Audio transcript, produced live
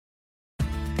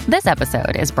This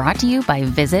episode is brought to you by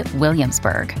Visit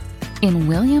Williamsburg. In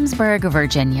Williamsburg,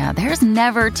 Virginia, there's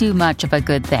never too much of a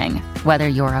good thing. Whether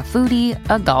you're a foodie,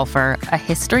 a golfer, a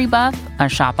history buff, a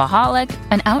shopaholic,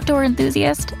 an outdoor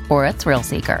enthusiast, or a thrill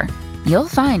seeker, you'll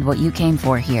find what you came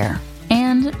for here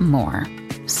and more.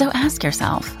 So ask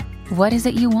yourself, what is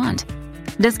it you want?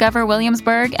 Discover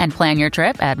Williamsburg and plan your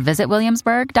trip at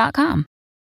visitwilliamsburg.com.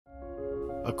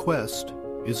 A quest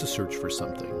is a search for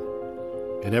something.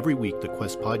 And every week, the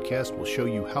Quest podcast will show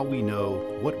you how we know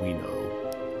what we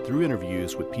know through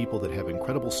interviews with people that have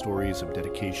incredible stories of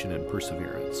dedication and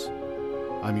perseverance.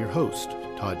 I'm your host,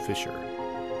 Todd Fisher.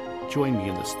 Join me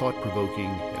in this thought-provoking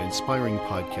and inspiring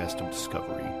podcast of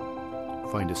discovery.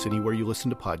 Find us anywhere you listen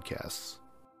to podcasts.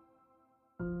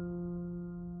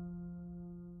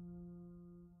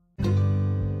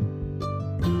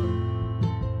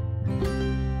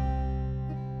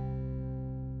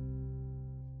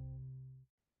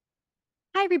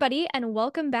 Hi, everybody, and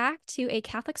welcome back to A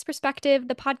Catholic's Perspective,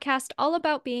 the podcast all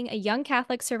about being a young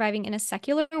Catholic surviving in a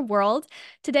secular world.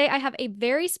 Today, I have a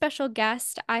very special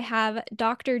guest. I have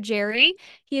Dr. Jerry.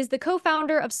 He is the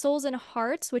co-founder of Souls and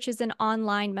Hearts, which is an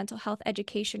online mental health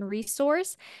education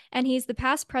resource, and he's the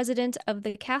past president of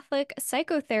the Catholic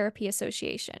Psychotherapy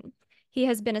Association. He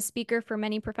has been a speaker for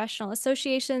many professional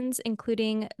associations,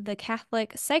 including the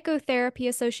Catholic Psychotherapy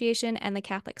Association and the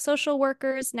Catholic Social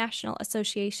Workers National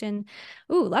Association.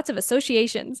 Ooh, lots of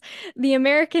associations. The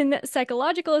American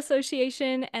Psychological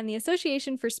Association and the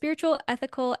Association for Spiritual,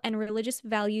 Ethical, and Religious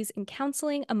Values in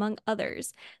Counseling, among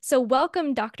others. So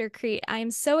welcome, Dr. Crete. I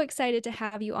am so excited to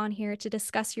have you on here to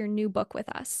discuss your new book with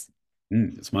us.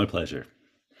 It's my pleasure.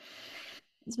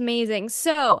 It's amazing.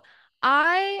 So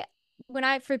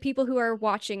for people who are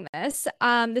watching this,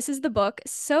 this is the book,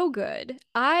 so good.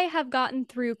 I have gotten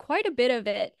through quite a bit of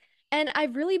it, and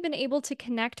I've really been able to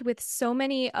connect with so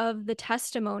many of the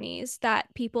testimonies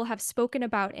that people have spoken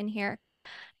about in here.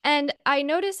 And I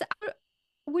noticed,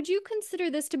 would you consider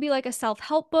this to be like a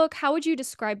self-help book? How would you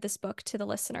describe this book to the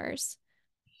listeners?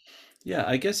 Yeah,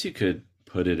 I guess you could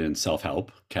put it in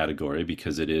self-help category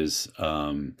because it is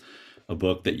a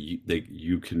book that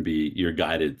you're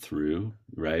guided through,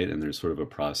 right? And there's sort of a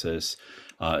process,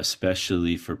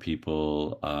 especially for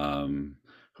people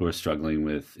who are struggling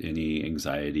with any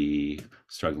anxiety,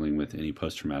 struggling with any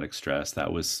post-traumatic stress.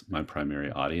 That was my primary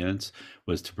audience,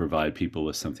 was to provide people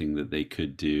with something that they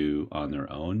could do on their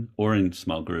own or in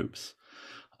small groups.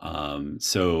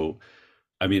 So,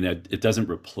 I mean, it doesn't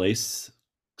replace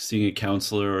seeing a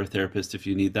counselor or a therapist if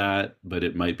you need that, but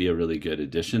it might be a really good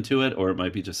addition to it, or it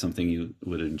might be just something you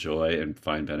would enjoy and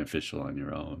find beneficial on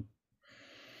your own.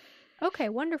 Okay,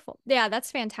 wonderful. Yeah,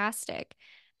 that's fantastic.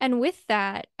 And with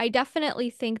that, I definitely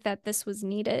think that this was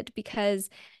needed because,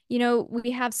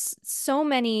 we have so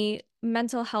many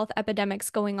mental health epidemics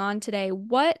going on today.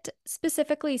 What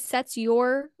specifically sets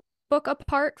your book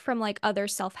apart from like other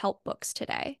self-help books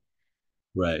today?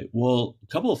 Right. Well, a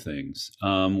couple of things.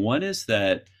 One is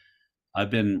that I've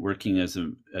been working as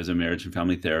a marriage and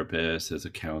family therapist, as a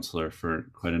counselor for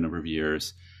quite a number of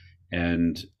years,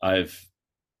 and I've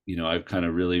kind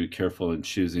of really careful in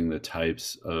choosing the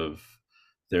types of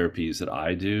therapies that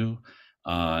I do,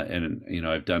 and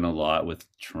I've done a lot with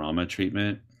trauma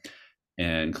treatment,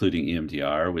 and including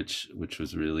EMDR, which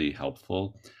was really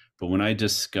helpful. But when I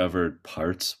discovered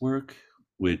parts work,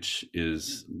 which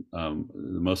is the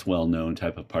most well-known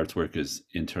type of parts work is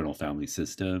internal family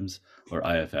systems, or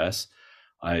IFS.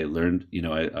 I learned,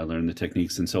 I learned the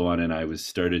techniques and so on, and I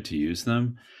started to use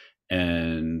them,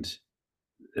 and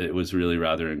it was really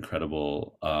rather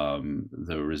incredible.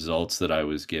 The results that I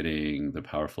was getting, the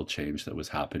powerful change that was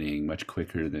happening much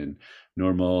quicker than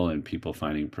normal, and people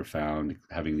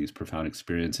having these profound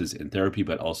experiences in therapy,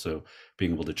 but also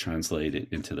being able to translate it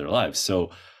into their lives.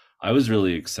 So I was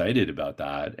really excited about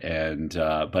that. And,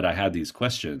 but I had these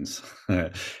questions.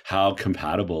 How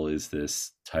compatible is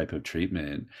this type of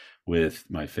treatment with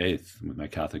my faith, with my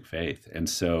Catholic faith? And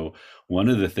so one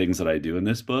of the things that I do in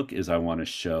this book is I want to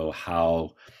show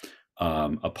how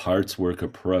a parts work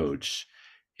approach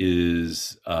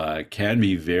can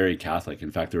be very Catholic. In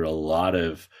fact, there are a lot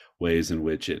of ways in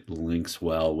which it links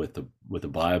well with the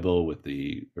Bible, with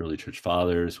the early church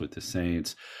fathers, with the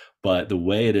saints. But the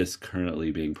way it is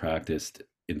currently being practiced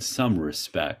in some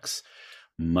respects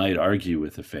might argue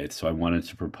with the faith. So I wanted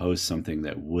to propose something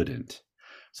that wouldn't.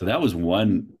 So that was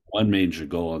one major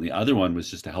goal. And the other one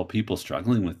was just to help people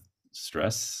struggling with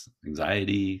stress,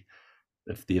 anxiety,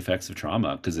 the effects of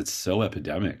trauma, because it's so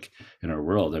epidemic in our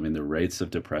world. I mean, the rates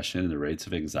of depression, the rates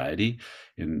of anxiety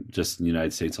in just the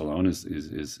United States alone is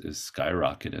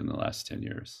skyrocketed in the last 10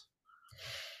 years.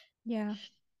 Yeah.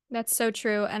 That's so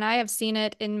true. And I have seen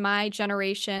it in my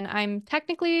generation. I'm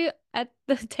technically at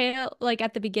the tail, like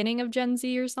at the beginning of Gen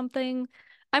Z or something.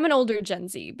 I'm an older Gen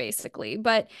Z, basically,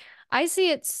 but I see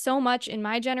it so much in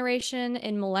my generation,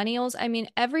 in millennials. I mean,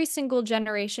 every single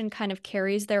generation kind of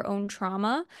carries their own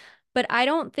trauma, but I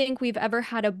don't think we've ever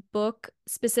had a book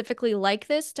specifically like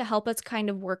this to help us kind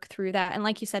of work through that. And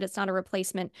like you said, it's not a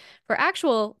replacement for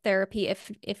actual therapy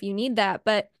if you need that,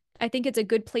 but I think it's a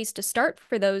good place to start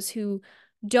for those who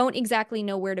don't exactly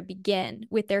know where to begin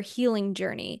with their healing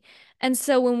journey. And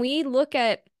so when we look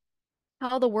at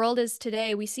how the world is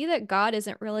today, we see that God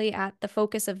isn't really at the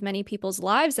focus of many people's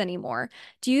lives anymore.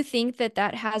 Do you think that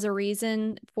that has a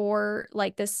reason for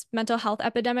like this mental health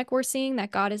epidemic we're seeing, that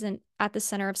God isn't at the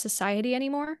center of society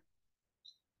anymore?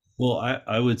 Well,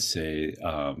 I would say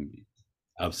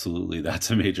absolutely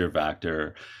that's a major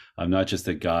factor. Not just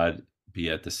that God be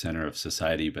at the center of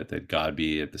society, but that God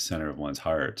be at the center of one's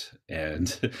heart, and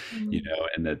Mm.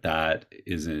 and that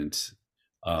isn't.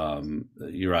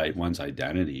 You're right. One's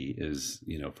identity is,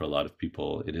 for a lot of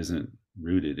people, it isn't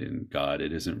rooted in God.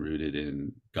 It isn't rooted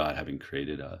in God having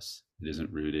created us. It isn't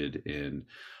rooted in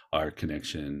our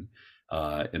connection,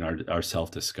 in our self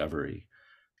discovery,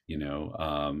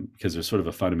 because there's sort of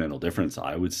a fundamental difference,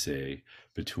 I would say,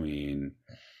 between,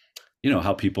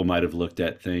 how people might have looked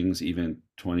at things even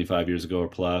 25 years ago or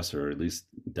plus, or at least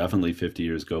definitely 50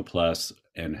 years ago plus,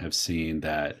 and have seen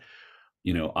that,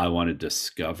 I want to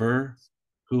discover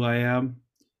who I am,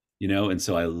 and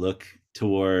so I look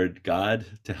toward God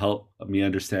to help me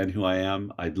understand who I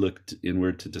am. I looked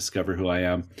inward to discover who I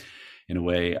am in a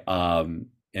way.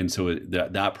 And so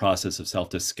that process of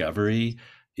self-discovery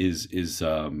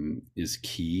is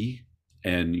key,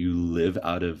 and you live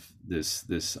out of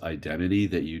this identity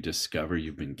that you discover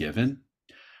you've been given.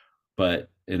 But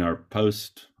in our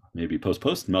maybe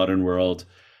post modern world,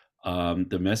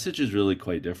 the message is really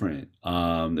quite different.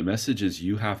 The message is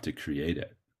you have to create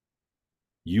it.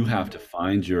 You have Mm. to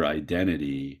find your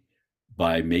identity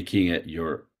by making it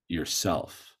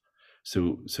yourself.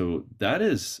 So that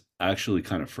is actually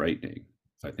kind of frightening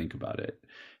if I think about it.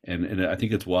 And I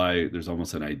think it's why there's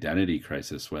almost an identity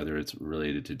crisis, whether it's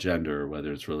related to gender,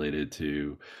 whether it's related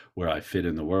to where I fit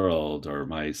in the world, or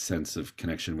my sense of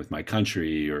connection with my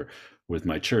country, or with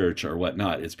my church, or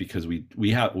whatnot. It's because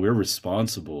we're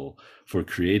responsible for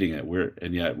creating it.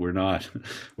 And yet we're not.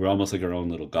 We're almost like our own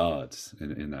little gods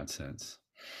in that sense.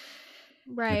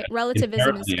 And Right. that's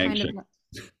Relativism is inherently kind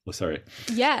anxious. of, Oh, sorry.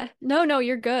 yeah, no,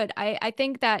 you're good. I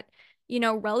think that,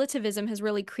 relativism has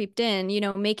really creeped in,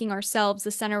 making ourselves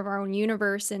the center of our own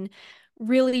universe and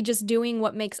really just doing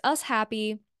what makes us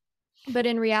happy. But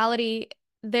in reality,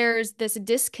 there's this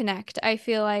disconnect, I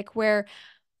feel like, where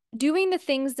doing the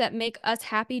things that make us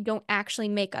happy don't actually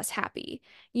make us happy.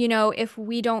 If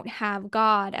we don't have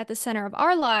God at the center of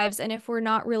our lives, and if we're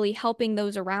not really helping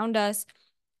those around us,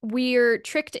 we're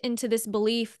tricked into this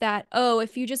belief that, oh,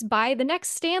 if you just buy the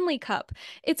next Stanley Cup,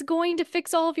 it's going to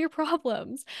fix all of your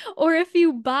problems. Or if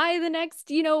you buy the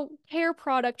next, hair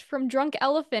product from Drunk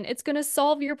Elephant, it's going to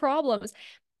solve your problems.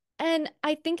 And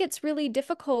I think it's really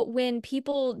difficult when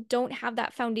people don't have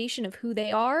that foundation of who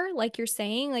they are, like you're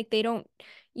saying, like they don't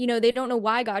know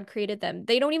why God created them.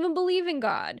 They don't even believe in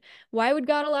God. Why would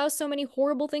God allow so many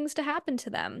horrible things to happen to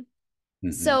them?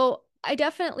 Hmm. So I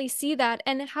definitely see that.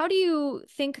 And how do you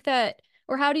think that,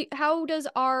 or how does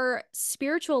our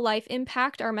spiritual life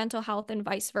impact our mental health and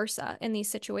vice versa in these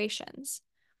situations?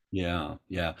 Yeah,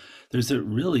 yeah. There's a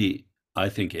really, I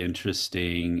think,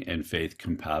 interesting and faith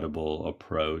compatible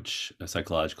approach, a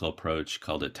psychological approach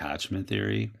called attachment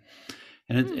theory.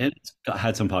 Hmm. It's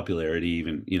had some popularity,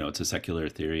 even, it's a secular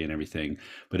theory and everything,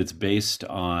 but it's based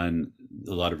on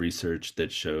a lot of research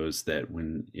that shows that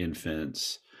when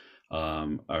infants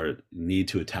are need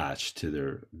to attach to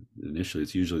their, initially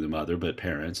it's usually the mother, but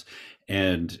parents,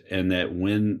 and that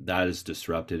when that is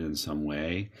disrupted in some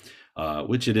way,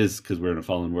 which it is because we're in a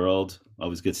fallen world,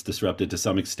 always gets disrupted to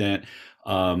some extent,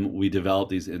 we develop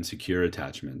these insecure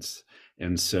attachments.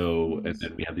 And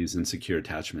then we have these insecure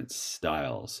attachment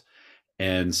styles.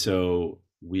 And so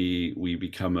we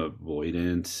become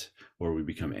avoidant, or we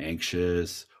become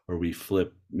anxious, or we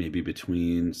flip maybe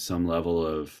between some level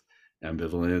of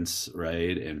ambivalence,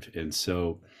 right? And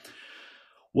so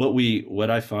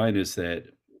what I find is that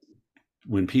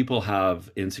when people have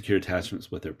insecure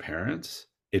attachments with their parents,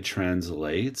 it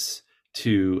translates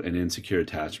to an insecure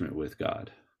attachment with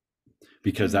God,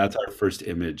 because Mm. that's our first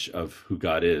image of who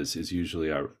God is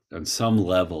usually our, on some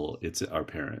level, it's our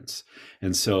parents.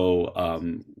 And so,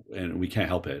 and we can't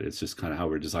help it. It's just kind of how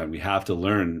we're designed. We have to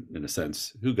learn, in a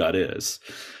sense, who God is.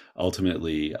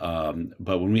 ultimately.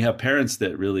 But when we have parents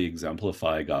that really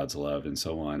exemplify God's love and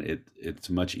so on, it's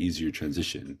a much easier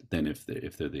transition than if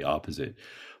they're the opposite.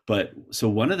 But so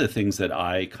one of the things that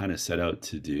I kind of set out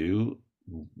to do,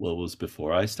 what was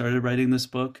before I started writing this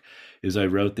book, is I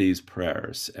wrote these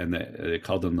prayers, and they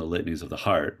called them the Litanies of the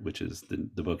Heart, which is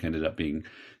the book ended up being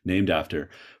named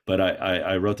after. But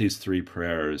I wrote these 3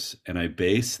 prayers, and I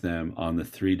based them on the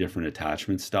 3 different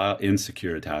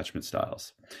insecure attachment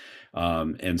styles.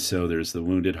 And so there's the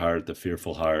wounded heart, the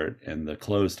fearful heart, and the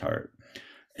closed heart.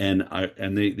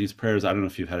 And these prayers, I don't know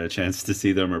if you've had a chance to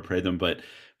see them or pray them, but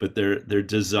they're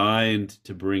designed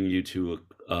to bring you to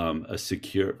a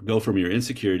secure, go from your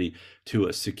insecurity to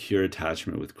a secure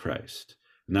attachment with Christ.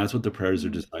 And that's what the prayers are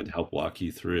designed to help walk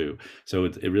you through. So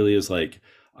it really is like,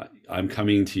 I'm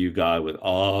coming to you, God, with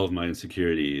all of my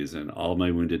insecurities and all my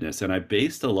woundedness. And I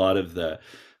based a lot of the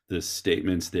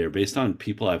statements there based on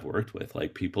people I've worked with,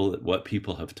 like what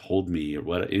people have told me, or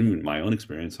what in my own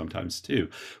experience sometimes too,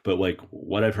 but like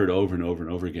what I've heard over and over and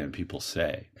over again people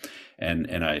say. And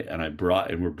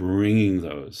we're bringing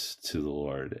those to the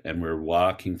Lord, and we're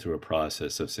walking through a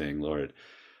process of saying, Lord,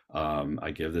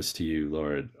 I give this to you,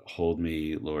 Lord, hold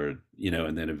me, Lord,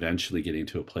 and then eventually getting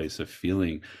to a place of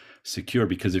feeling secure.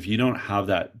 Because if you don't have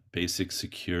that basic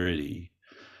security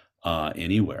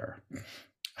anywhere,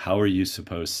 how are you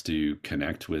supposed to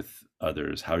connect with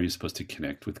others? How are you supposed to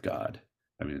connect with God?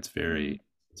 I mean,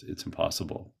 it's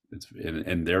impossible.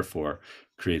 And therefore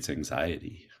creates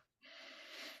anxiety.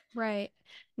 Right.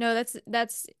 No,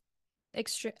 that's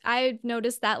extreme. I've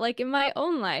noticed that like in my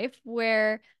own life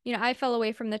where, I fell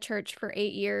away from the church for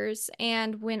 8 years.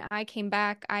 And when I came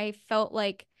back, I felt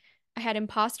like I had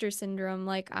imposter syndrome.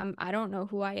 Like, I don't know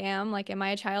who I am. Like, am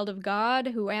I a child of God?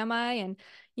 Who am I? And,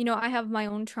 I have my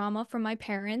own trauma from my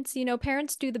parents.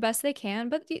 Parents do the best they can,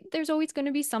 but there's always going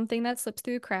to be something that slips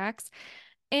through the cracks.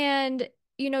 And,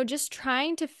 just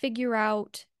trying to figure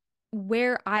out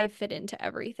where I fit into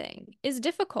everything is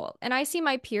difficult. And I see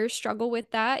my peers struggle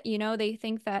with that. They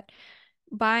think that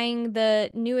buying the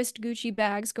newest Gucci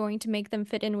bag's going to make them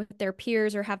fit in with their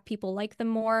peers or have people like them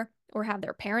more or have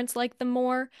their parents like them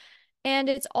more. And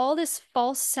it's all this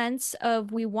false sense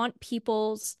of we want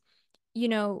people's,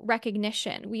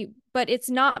 recognition. But it's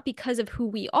not because of who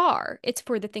we are. It's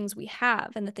for the things we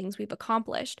have and the things we've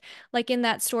accomplished. Like in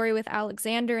that story with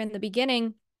Alexander in the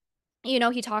beginning,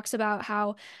 he talks about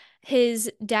how his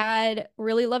dad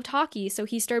really loved hockey. So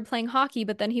he started playing hockey,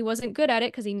 but then he wasn't good at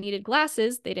it because he needed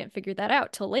glasses. They didn't figure that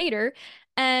out till later.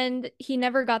 And he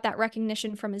never got that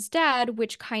recognition from his dad,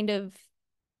 which kind of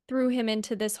threw him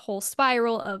into this whole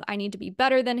spiral of I need to be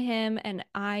better than him and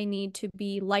I need to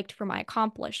be liked for my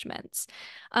accomplishments.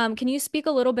 Can you speak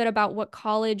a little bit about what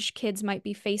college kids might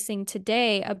be facing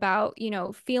today about,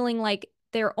 feeling like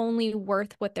they're only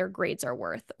worth what their grades are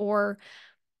worth, or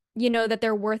that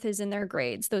their worth is in their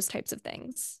grades, those types of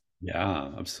things? Yeah,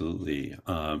 absolutely.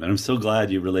 And I'm so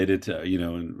glad you related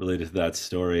to, that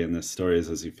story. And the story is,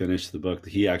 as you finish the book,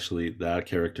 that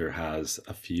character has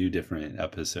a few different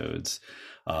episodes.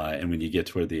 And when you get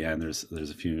toward the end, there's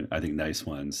a few, I think, nice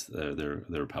ones.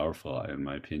 They're powerful, in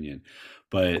my opinion.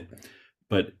 But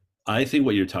I think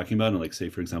what you're talking about, and like, say,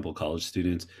 for example, college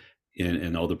students,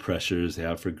 and all the pressures they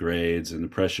have for grades, and the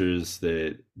pressures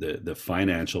that the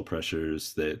financial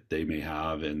pressures that they may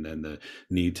have, and then the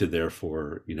need to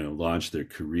therefore launch their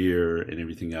career and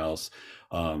everything else,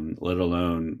 let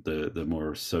alone the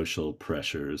more social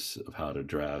pressures of how to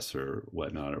dress or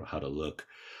whatnot, or how to look,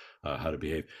 how to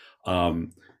behave.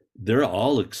 They're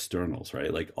all externals,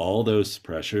 right? Like, all those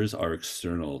pressures are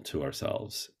external to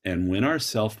ourselves. And when our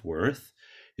self-worth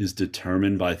is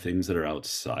determined by things that are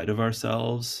outside of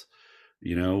ourselves,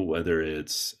 whether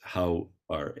it's how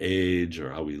our age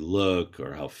or how we look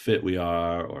or how fit we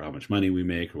are or how much money we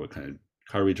make or what kind of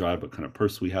car we drive, what kind of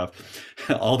purse we have,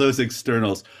 all those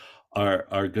externals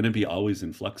are going to be always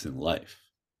in flux in life,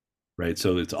 right?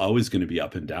 So it's always going to be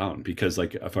up and down, because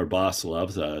like, if our boss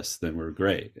loves us, then we're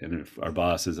great. And if our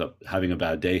boss is having a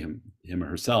bad day, him or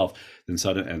herself, then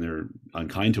and they're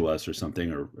unkind to us or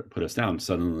something, or put us down,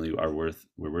 suddenly we're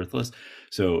worthless.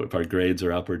 So if our grades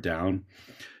are up or down,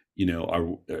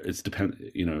 our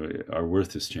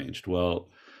worth has changed. Well,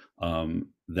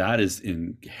 that is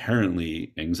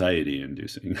inherently anxiety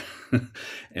inducing.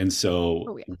 And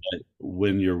so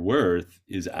when your worth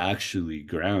is actually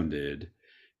grounded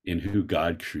in who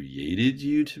God created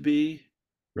you to be,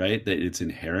 right? That it's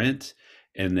inherent,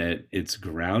 and that it's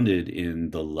grounded in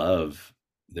the love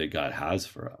that God has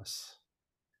for us.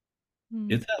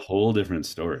 It's a whole different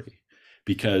story,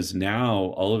 because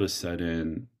now all of a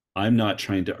sudden I'm not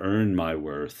trying to earn my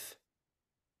worth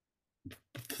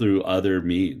through other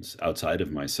means outside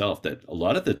of myself that a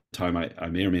lot of the time I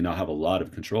may or may not have a lot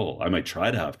of control. I might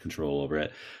try to have control over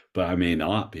it, but I may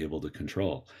not be able to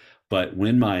control. But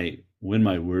when my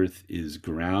worth is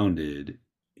grounded,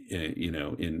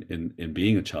 in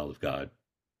being a child of God,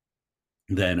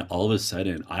 then all of a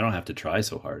sudden I don't have to try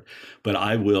so hard, but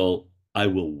I will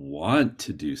want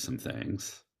to do some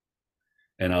things,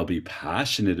 and I'll be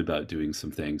passionate about doing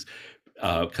some things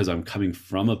because I'm coming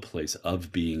from a place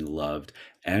of being loved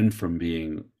and from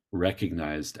being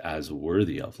recognized as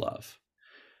worthy of love,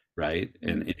 right?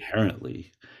 And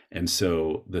inherently. And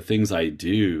so the things I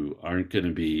do aren't going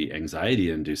to be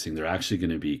anxiety inducing. They're actually going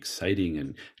to be exciting,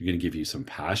 and you're going to give you some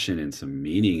passion and some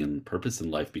meaning and purpose in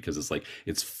life, because it's like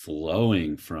it's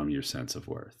flowing from your sense of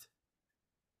worth.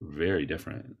 Very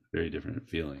different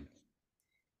feeling.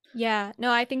 Yeah,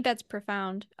 no, I think that's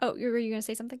profound. Oh, were you going to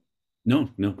say something? No,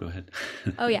 go ahead.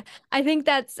 Oh yeah. I think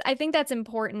that's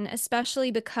important,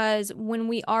 especially because when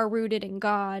we are rooted in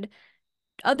God,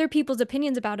 other people's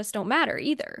opinions about us don't matter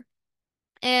either.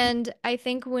 And I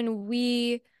think when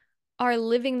we are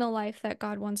living the life that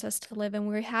God wants us to live and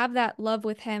we have that love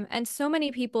with him, and so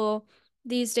many people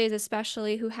these days,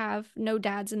 especially who have no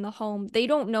dads in the home, they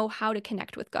don't know how to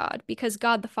connect with God because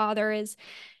God the Father is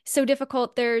so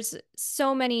difficult. There's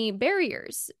so many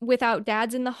barriers without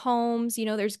dads in the homes.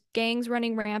 There's gangs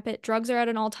running rampant, drugs are at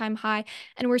an all-time high,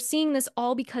 and we're seeing this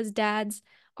all because dads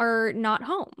are not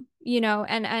home,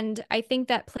 and I think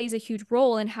that plays a huge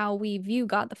role in how we view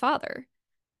God the Father.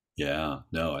 Yeah,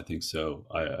 no, I think so.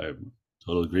 I'm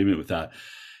total agreement with that.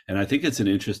 And I think it's an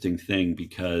interesting thing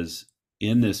because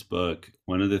in this book,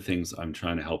 one of the things I'm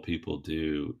trying to help people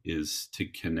do is to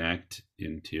connect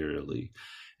interiorly.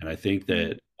 And I think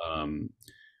that,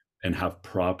 and have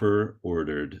proper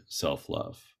ordered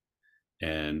self-love.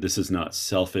 And this is not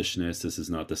selfishness. This is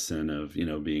not the sin of,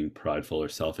 being prideful or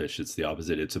selfish. It's the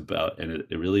opposite. It's about, and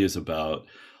it really is about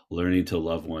learning to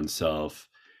love oneself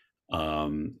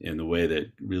in the way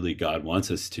that really God wants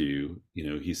us to.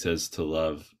 He says to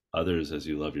love others as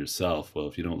you love yourself. Well,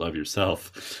 if you don't love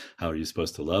yourself, how are you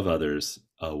supposed to love others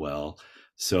well?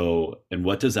 So, and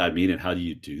what does that mean, and how do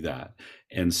you do that?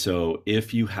 And so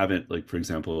if you haven't, like, for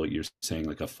example, you're saying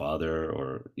like a father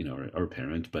or, or a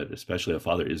parent, but especially a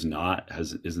father is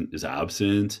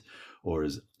absent or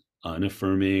is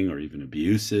unaffirming or even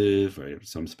abusive, right?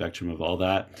 Some spectrum of all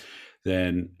that,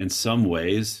 then in some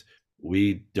ways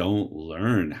we don't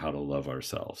learn how to love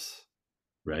ourselves,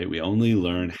 right? We only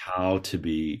learn how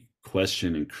to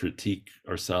question and critique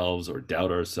ourselves or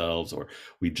doubt ourselves, or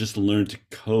we just learn to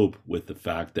cope with the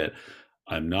fact that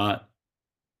I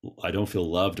don't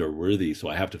feel loved or worthy, so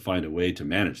I have to find a way to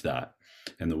manage that.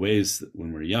 And the ways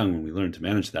when we're young, when we learn to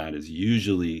manage that, is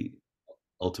usually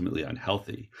ultimately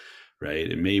unhealthy,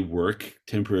 right? It may work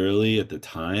temporarily at the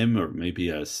time, or maybe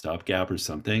a stopgap or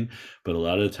something, but a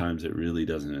lot of the times it really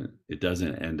doesn't. It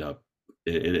doesn't end up.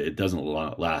 It doesn't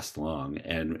last long,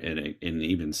 and in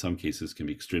even some cases can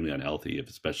be extremely unhealthy,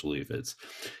 especially if it's,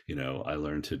 I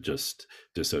learned to just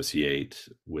dissociate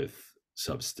with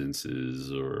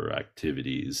substances or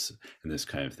activities and this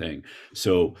kind of thing.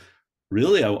 So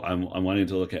really, I'm wanting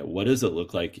to look at what does it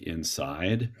look like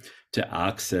inside to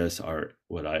access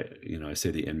what I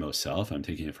say the inmost self. I'm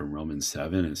taking it from Romans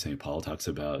 7, and St. Paul talks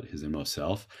about his inmost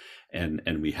self, and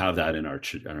we have that in our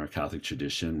Catholic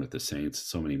tradition with the saints.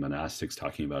 So many monastics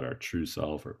talking about our true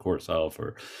self or core self,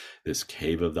 or this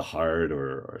cave of the heart,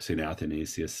 or St.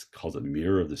 Athanasius calls it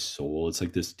mirror of the soul. It's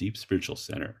like this deep spiritual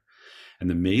center. And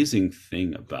the amazing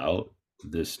thing about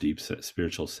this deep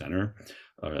spiritual center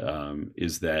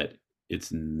is that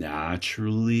it's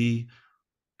naturally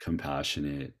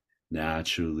compassionate,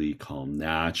 naturally calm,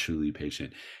 naturally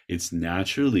patient. It's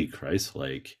naturally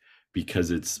Christ-like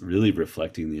because it's really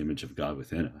reflecting the image of God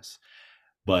within us.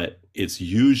 But it's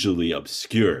usually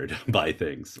obscured by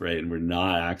things, right? And we're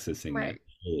not accessing that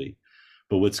fully.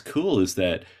 But what's cool is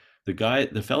that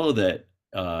the fellow that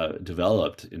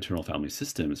developed internal family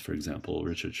systems, for example,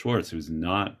 Richard Schwartz, who's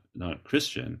not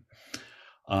Christian,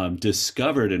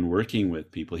 discovered in working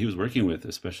with people, he was working with,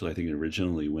 especially I think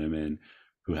originally women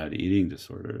who had eating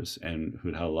disorders and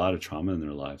who'd had a lot of trauma in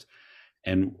their lives,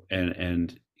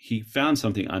 and he found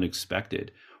something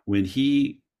unexpected when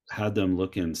he had them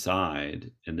look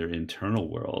inside in their internal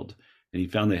world, and he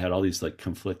found they had all these like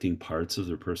conflicting parts of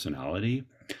their personality,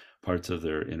 parts of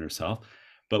their inner self.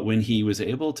 But when he was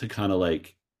able to kind of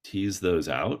like tease those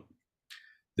out,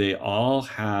 they all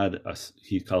had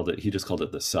he just called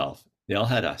it the self. They all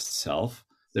had a self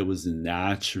that was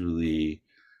naturally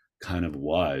kind of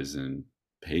wise and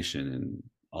patient and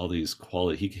all these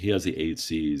quality. He has the 8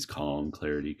 C's: calm,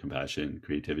 clarity, compassion,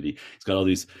 creativity. He's got all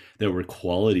these that were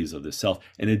qualities of the self,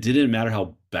 and it didn't matter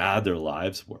how bad their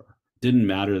lives were. It didn't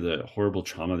matter the horrible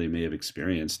trauma they may have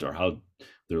experienced or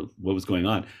what was going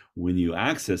on. When you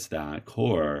access that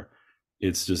core,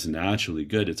 it's just naturally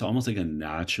good. It's almost like a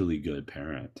naturally good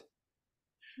parent.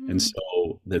 And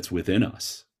so that's within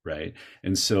us, right?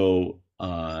 And so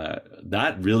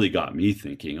that really got me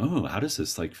thinking, oh, how does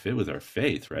this like fit with our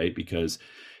faith, right? Because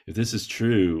if this is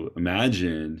true,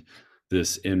 imagine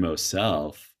this inmost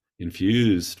self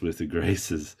infused with the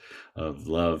graces of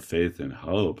love, faith, and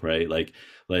hope, right?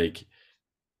 Like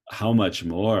how much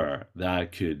more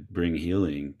that could bring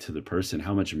healing to the person.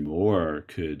 How much more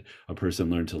could a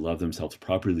person learn to love themselves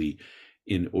properly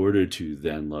in order to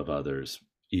then love others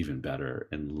even better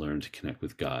and learn to connect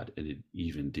with God in an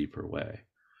even deeper way.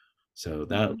 So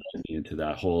that led me into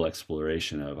that whole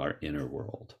exploration of our inner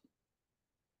world.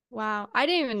 Wow, I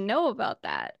didn't even know about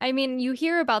that. I mean, you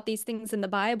hear about these things in the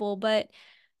Bible, but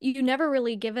you never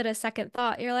really give it a second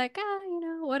thought. You're like,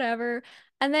 whatever.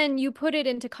 And then you put it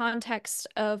into context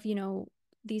of,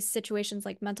 these situations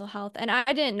like mental health. And I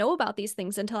didn't know about these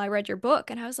things until I read your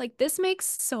book. And I was like, this makes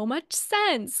so much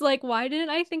sense. Like, why didn't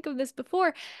I think of this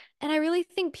before? And I really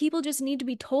think people just need to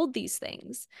be told these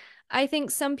things. I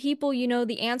think some people,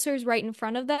 the answer is right in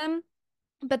front of them,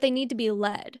 but they need to be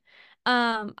led.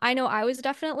 I know I was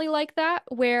definitely like that,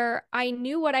 where I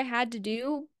knew what I had to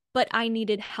do, but I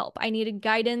needed help. I needed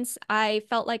guidance. I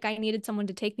felt like I needed someone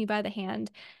to take me by the hand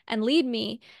and lead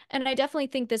me. And I definitely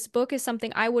think this book is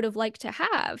something I would have liked to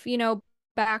have,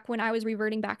 back when I was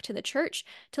reverting back to the church,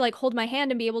 to like hold my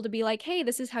hand and be able to be like, hey,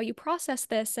 this is how you process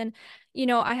this. And,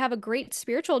 I have a great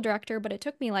spiritual director, but it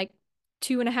took me like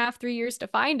 2.5, 3 years to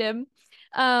find him.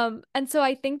 And so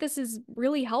I think this is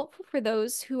really helpful for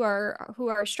those who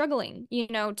are struggling,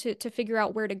 to figure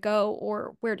out where to go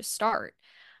or where to start.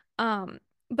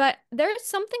 But there's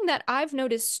something that I've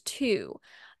noticed too.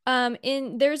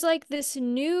 There's like this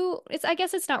I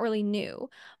guess it's not really new,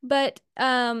 but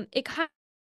it kind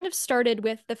of started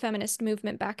with the feminist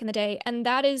movement back in the day, and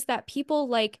that is that people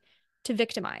like to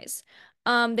victimize.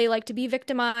 They like to be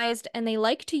victimized, and they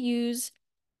like to use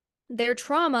their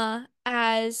trauma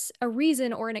as a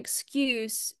reason or an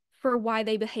excuse for why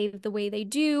they behave the way they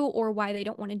do or why they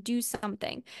don't want to do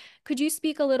something. Could you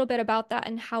speak a little bit about that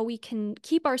and how we can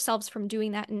keep ourselves from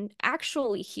doing that and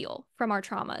actually heal from our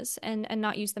traumas and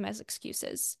not use them as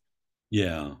excuses?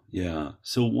 Yeah, yeah.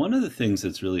 So one of the things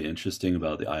that's really interesting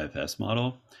about the IFS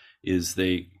model is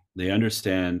they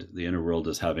understand the inner world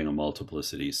as having a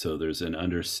multiplicity. So there's an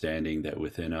understanding that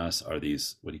within us are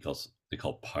these what they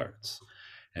call parts.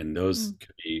 And those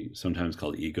can be sometimes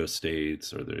called ego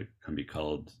states, or they can be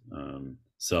called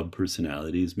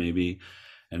sub-personalities maybe.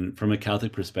 And from a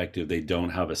Catholic perspective, they don't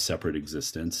have a separate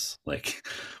existence. Like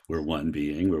we're one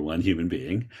being, we're one human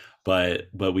being, but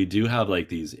we do have like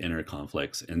these inner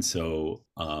conflicts. And so,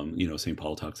 St.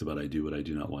 Paul talks about, I do what I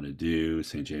do not want to do.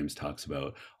 St. James talks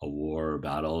about a war or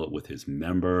battle with his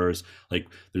members. Like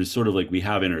there's sort of like, we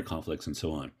have inner conflicts and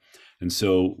so on. And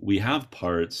so we have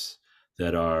parts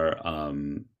that are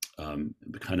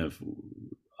kind of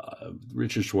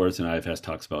Richard Schwartz in IFS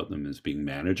talks about them as being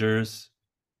managers,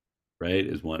 right?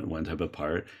 Is one type of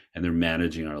part, and they're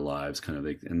managing our lives, kind of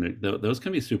like, and those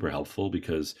can be super helpful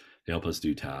because they help us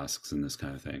do tasks and this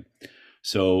kind of thing.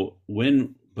 So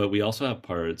but we also have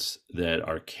parts that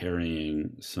are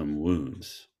carrying some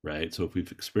wounds, right? So if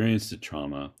we've experienced a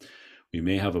trauma, we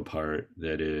may have a part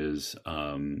that is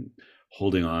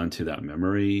holding on to that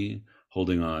memory,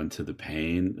 holding on to the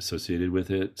pain associated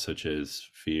with it, such as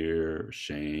fear, or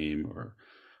shame,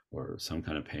 or some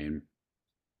kind of pain.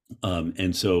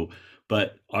 And so,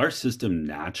 but our system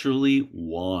naturally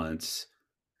wants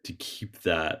to keep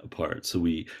that apart. So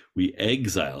we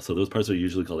exile. So those parts are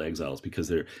usually called exiles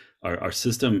because our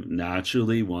system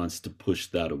naturally wants to push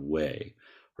that away.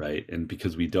 Right. And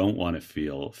because we don't want to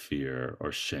feel fear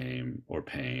or shame or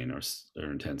pain or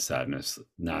intense sadness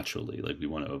naturally, like we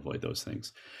want to avoid those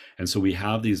things. And so we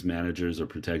have these managers or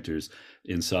protectors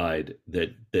inside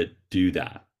that do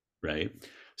that. Right.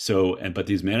 So, but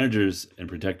these managers and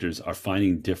protectors are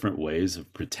finding different ways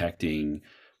of protecting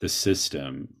the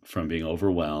system from being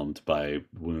overwhelmed by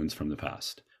wounds from the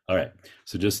past. All right.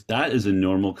 So just that is a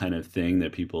normal kind of thing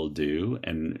that people do.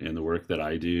 And in the work that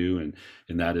I do,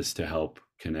 and that is to help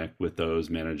connect with those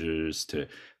managers to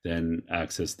then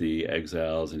access the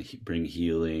exiles and bring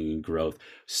healing and growth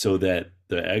so that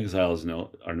the exiles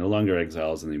are no longer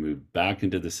exiles and they move back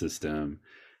into the system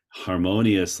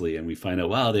harmoniously. And we find out,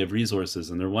 wow, they have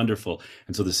resources and they're wonderful.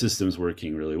 And so the system's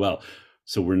working really well.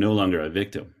 So we're no longer a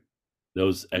victim.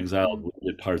 those exiled Mm.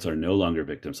 wounded parts are no longer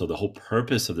victims. So the whole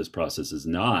purpose of this process is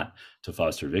not to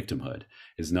foster victimhood,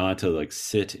 is not to like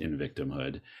sit in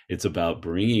victimhood. It's about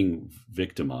bringing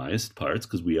victimized parts,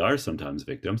 because we are sometimes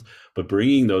victims, but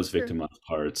bringing those True. victimized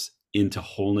parts into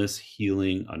wholeness,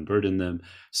 healing, unburden them,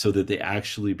 so that they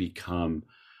actually become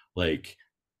like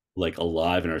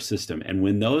alive in our system. And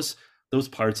when those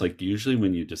parts, like usually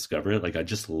when you discover it, like I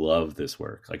just love this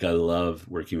work. Like I love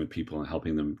working with people and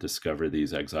helping them discover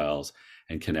these exiles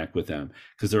and connect with them,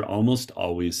 because they're almost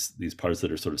always these parts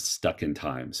that are sort of stuck in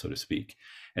time, so to speak.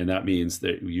 And that means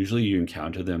that usually you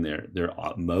encounter them, they're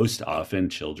most often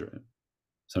children,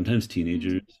 sometimes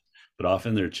teenagers, Mm. but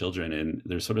often they're children, and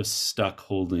they're sort of stuck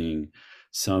holding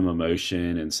some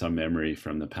emotion and some memory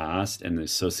from the past. And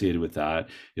associated with that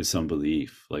is some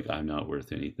belief like I'm not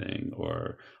worth anything,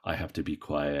 or I have to be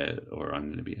quiet, or I'm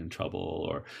going to be in trouble,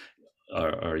 or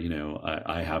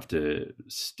I have to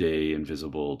stay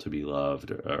invisible to be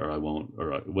loved, or I won't,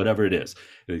 or whatever it is.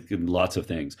 Lots of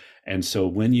things. And so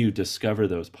when you discover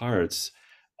those parts,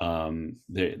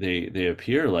 they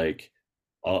appear like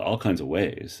all kinds of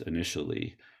ways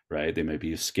initially, right? They might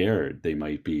be scared, they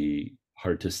might be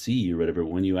hard to see or whatever.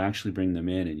 When you actually bring them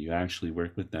in and you actually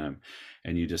work with them,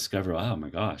 and you discover, oh my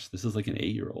gosh, this is like an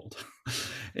 8-year-old,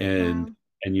 and Wow.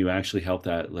 and you actually help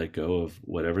that let go of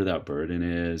whatever that burden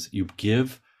is. You're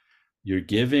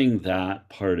giving that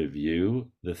part of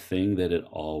you the thing that it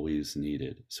always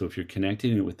needed. So if you're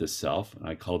connecting it with the self, and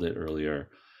I called it earlier,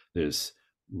 this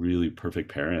really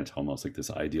perfect parent, almost like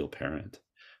this ideal parent,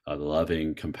 the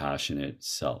loving, compassionate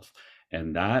self.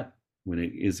 And that, when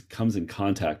it comes in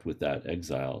contact with that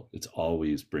exile, it's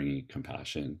always bringing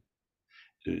compassion.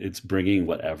 It's bringing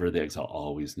whatever the exile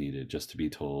always needed, just to be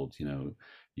told,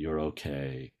 you're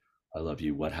okay. I love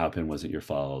you. What happened wasn't your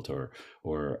fault, or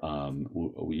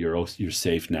you're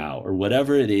safe now, or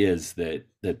whatever it is that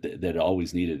it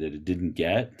always needed that it didn't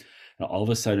get. And all of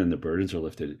a sudden, the burdens are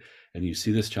lifted, and you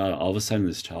see this child. All of a sudden,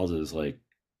 this child is like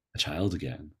a child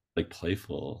again, like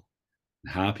playful,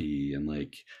 and happy, and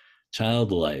like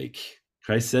childlike.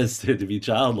 Christ says to be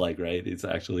childlike, right? It's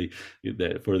actually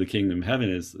that for the kingdom of heaven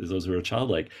is those who are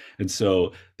childlike. And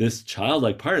so this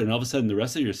childlike part, and all of a sudden the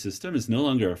rest of your system is no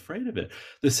longer afraid of it.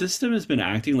 The system has been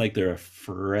acting like they're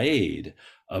afraid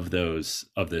of this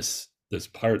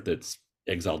part that's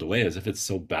exiled away, as if it's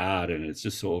so bad and it's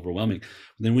just so overwhelming. But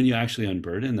then when you actually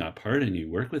unburden that part and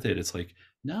you work with it, it's like,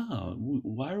 no,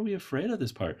 why are we afraid of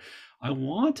this part? I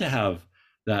want to have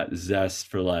that zest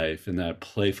for life and that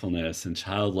playfulness and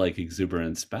childlike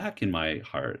exuberance back in my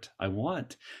heart. I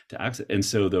want to access. And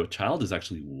so the child is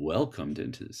actually welcomed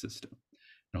into the system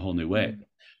in a whole new way. Mm.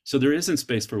 So there isn't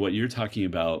space for what you're talking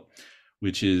about,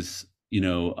 which is,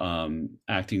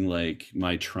 acting like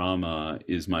my trauma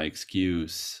is my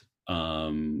excuse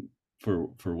for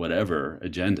whatever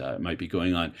agenda it might be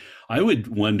going on. I would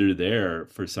wonder there,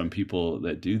 for some people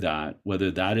that do that, whether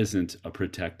that isn't a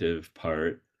protective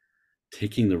part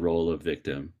taking the role of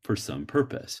victim for some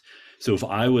purpose. So if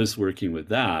I was working with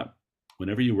that,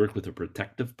 whenever you work with a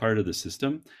protective part of the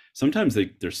system, sometimes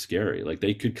they're scary. Like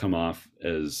they could come off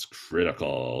as critical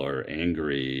or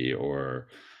angry, or,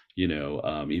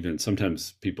 even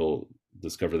sometimes people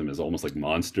discover them as almost like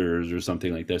monsters or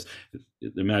something like this.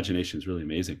 The imagination is really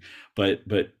amazing, but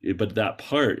that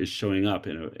part is showing up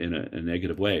in a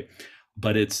negative way.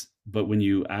 But when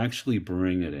you actually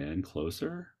bring it in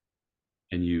closer,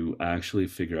 and you actually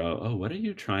figure out, oh, what are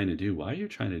you trying to do? Why are you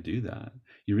trying to do that?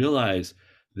 You realize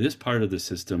this part of the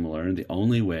system learned the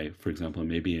only way, for example,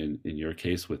 maybe in your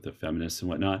case with the feminists and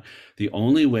whatnot, the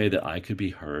only way that I could be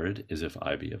heard is if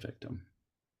I be a victim.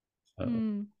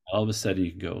 Mm. All of a sudden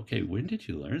you can go, okay, when did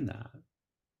you learn that?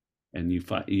 And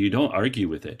you don't argue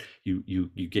with it. You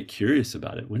get curious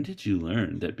about it. When did you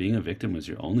learn that being a victim was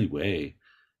your only way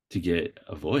to get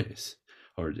a voice,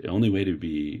 or the only way to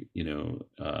be,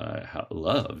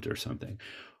 loved or something?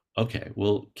 Okay,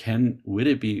 well,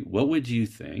 what would you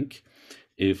think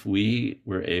if we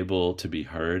were able to be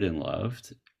heard and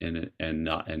loved, and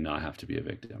not have to be a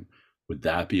victim? Would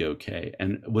that be okay?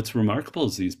 And what's remarkable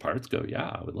is these parts go, yeah,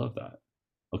 I would love that.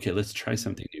 Okay, let's try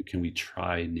something new. Can we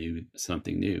try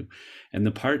something new? And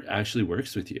the part actually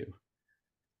works with you,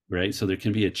 right? So there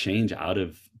can be a change out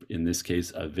of, in this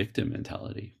case, a victim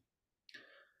mentality.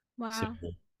 So, Wow.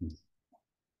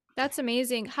 That's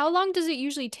amazing. How long does it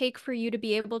usually take for you to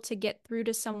be able to get through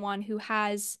to someone who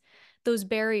has those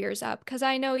barriers up? Because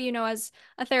I know, as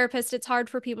a therapist, it's hard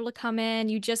for people to come in,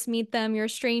 you just meet them, you're a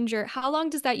stranger. How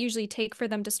long does that usually take for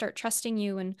them to start trusting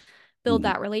you and build mm.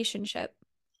 that relationship?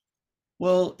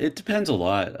 Well, it depends a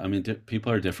lot. I mean,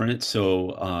 people are different,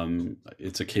 so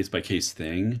it's a case by case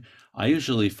thing. I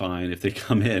usually find if they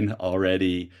come in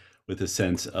already with a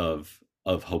sense of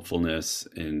hopefulness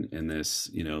in this,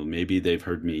 maybe they've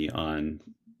heard me on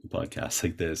podcasts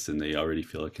like this and they already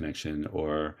feel a connection,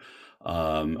 or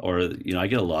I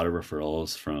get a lot of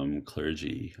referrals from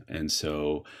clergy, and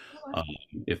so um,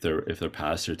 if their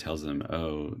pastor tells them,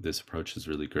 "Oh, this approach is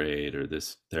really great," or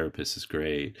 "This therapist is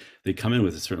great," they come in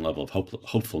with a certain level of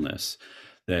hopefulness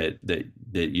so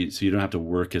you don't have to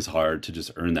work as hard to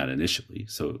just earn that initially.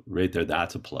 So right there,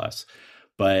 that's a plus.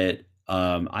 But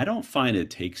I don't find it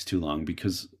takes too long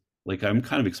because like I'm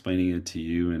kind of explaining it to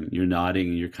you and you're nodding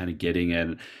and you're kind of getting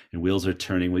it and wheels are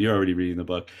turning. Well, you're already reading the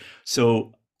book.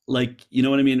 So like, you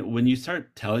know what I mean? When you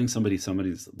start telling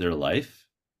somebody's their life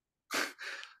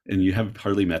and you have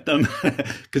hardly met them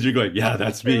because you're going, yeah,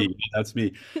 that's me, that's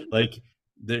me. Like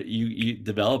you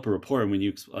develop a rapport, and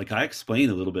when like I explain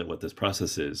a little bit what this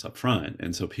process is up front,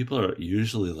 and so people are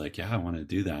usually like, yeah, I want to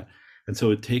do that. And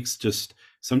so it takes just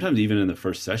sometimes even in the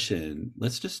first session,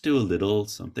 let's just do a little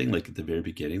something like at the very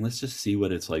beginning. Let's just see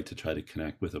what it's like to try to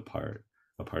connect with a part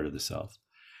of the self,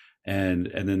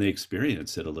 and then they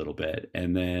experience it a little bit,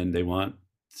 and then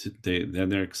then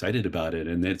they're excited about it,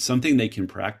 and it's something they can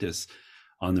practice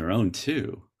on their own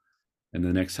too. And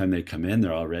the next time they come in,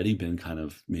 they're already been kind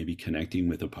of maybe connecting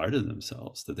with a part of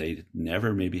themselves that they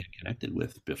never maybe had connected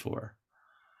with before.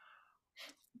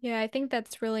 Yeah, I think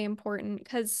that's really important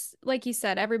because, like you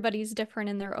said, everybody's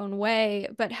different in their own way.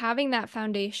 But having that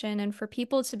foundation and for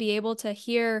people to be able to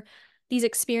hear these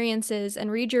experiences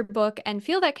and read your book and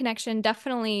feel that connection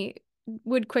definitely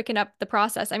would quicken up the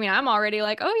process. I mean, I'm already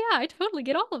like, oh, yeah, I totally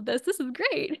get all of this. This is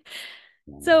great.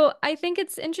 So I think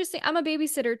it's interesting. I'm a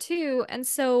babysitter too. And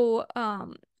so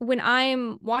when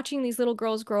I'm watching these little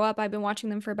girls grow up, I've been watching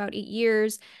them for about 8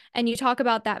 years. And you talk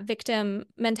about that victim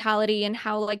mentality and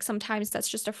how like sometimes that's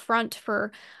just a front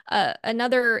for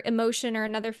another emotion or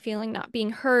another feeling not being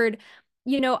heard.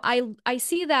 I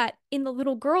see that in the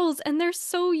little girls and they're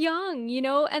so young,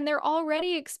 and they're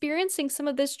already experiencing some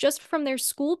of this just from their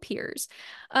school peers.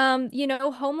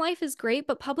 Home life is great,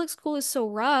 but public school is so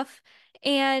rough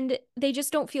and they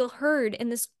just don't feel heard in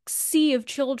this sea of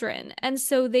children. And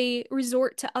so they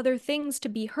resort to other things to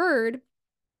be heard.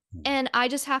 And I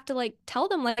just have to like tell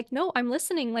them like, no, I'm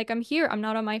listening, like I'm here. I'm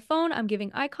not on my phone. I'm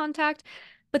giving eye contact.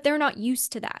 But they're not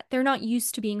used to that. They're not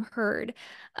used to being heard.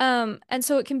 And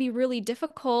so it can be really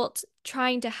difficult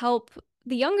trying to help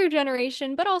the younger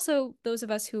generation, but also those of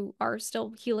us who are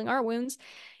still healing our wounds,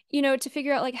 to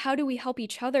figure out like how do we help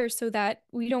each other so that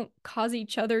we don't cause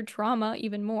each other trauma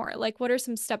even more? Like what are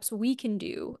some steps we can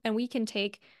do and we can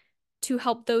take to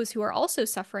help those who are also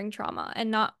suffering trauma and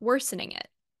not worsening it?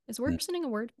 Is worsening a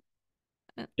word?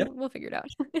 Yep. We'll figure it out.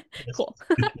 Cool.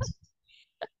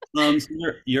 So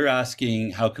you're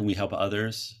asking how can we help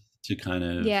others to kind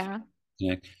of Yeah.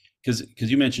 connect? Because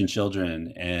you mentioned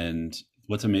children, and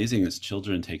what's amazing is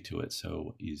children take to it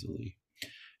so easily.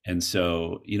 And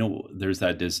so, there's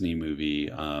that Disney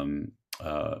movie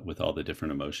with all the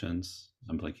different emotions.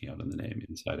 I'm blanking out on the name,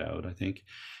 Inside Out, I think.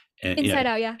 And Inside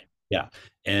Out, yeah. yeah.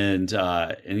 And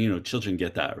children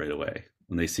get that right away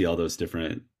when they see all those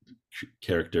different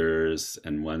characters,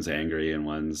 and one's angry and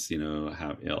one's,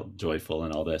 joyful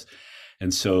and all this.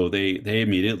 And so they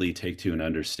immediately take to an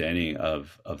understanding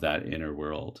of that inner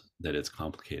world, that it's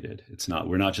complicated.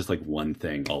 We're not just like one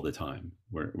thing all the time.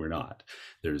 We're not.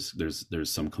 There's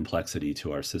some complexity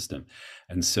to our system.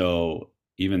 And so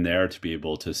even there to be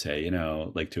able to say,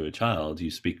 like to a child, you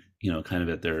speak, kind of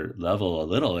at their level a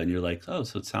little, and you're like, oh,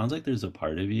 so it sounds like there's a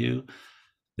part of you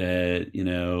that,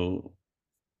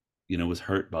 was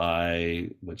hurt by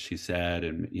what she said,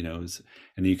 and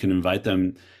and you can invite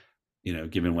them,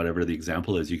 given whatever the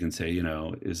example is, you can say,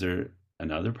 is there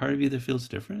another part of you that feels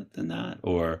different than that,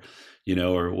 or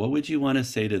or what would you want to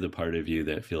say to the part of you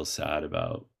that feels sad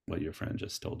about what your friend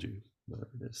just told you, whatever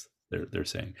it is they're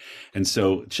saying. And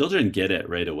so children get it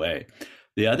right away.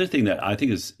 The other thing that I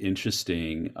think is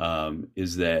interesting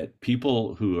is that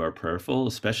people who are prayerful,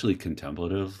 especially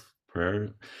contemplative prayer,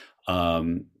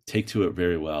 take to it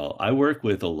very well. I work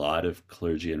with a lot of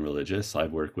clergy and religious.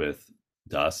 I've worked with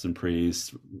Diocesan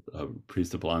priests,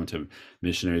 priests that belong to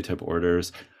missionary type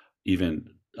orders, even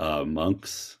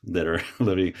monks that are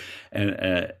living,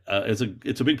 and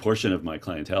it's a big portion of my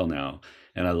clientele now.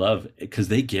 And I love it because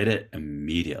they get it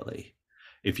immediately.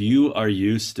 If you are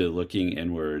used to looking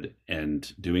inward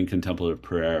and doing contemplative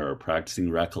prayer or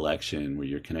practicing recollection, where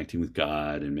you're connecting with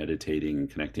God and meditating and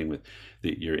connecting with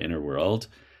your inner world,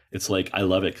 it's like, I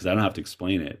love it because I don't have to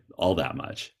explain it all that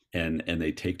much, and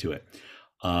they take to it.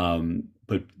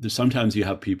 but sometimes you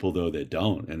have people though that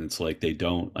don't, and it's like they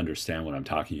don't understand what I'm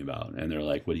talking about, and they're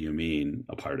like, what do you mean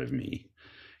a part of me?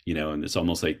 And it's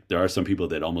almost like there are some people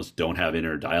that almost don't have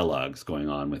inner dialogues going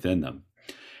on within them.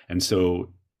 And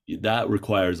so that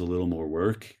requires a little more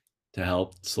work to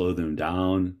help slow them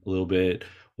down a little bit.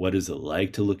 What is it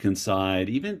like to look inside,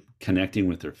 even connecting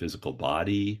with their physical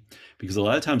body? Because a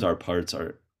lot of times our parts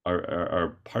are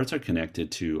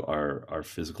connected to our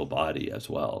physical body as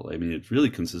well. I mean, it's really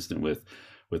consistent with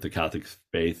the Catholic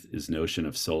faith is notion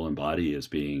of soul and body as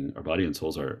being, our body and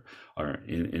souls are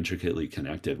intricately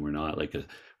connected. We're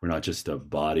not just a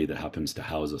body that happens to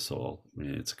house a soul. I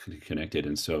mean, it's connected.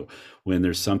 And so when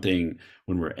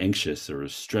we're anxious or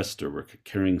stressed or we're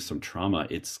carrying some trauma,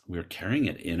 we're carrying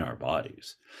it in our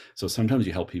bodies. So sometimes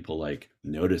you help people like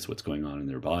notice what's going on in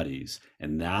their bodies,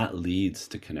 and that leads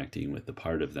to connecting with the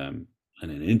part of them on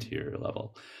an interior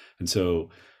level. And so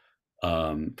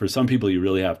for some people, you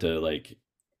really have to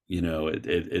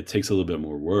it takes a little bit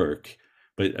more work,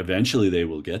 but eventually they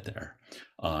will get there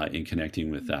in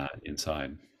connecting with that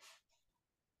inside.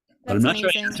 But I'm not sure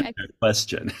I answered your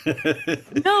question.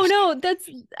 No,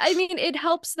 it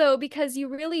helps though, because you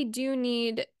really do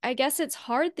need, I guess it's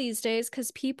hard these days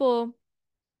because people,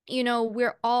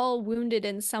 we're all wounded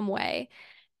in some way.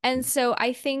 And so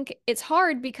I think it's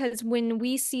hard because when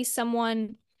we see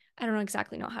someone, I don't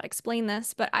exactly know how to explain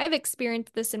this, but I've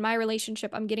experienced this in my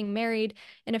relationship. I'm getting married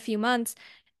in a few months,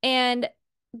 and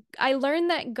I learned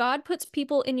that God puts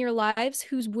people in your lives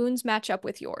whose wounds match up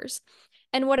with yours.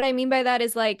 And what I mean by that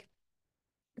is like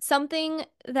something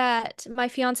that my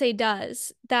fiance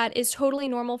does that is totally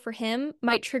normal for him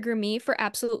might trigger me for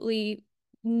absolutely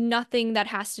nothing that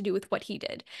has to do with what he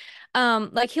did.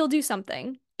 Like he'll do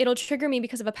something, it'll trigger me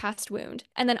because of a past wound,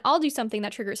 and then I'll do something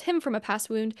that triggers him from a past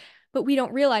wound, but we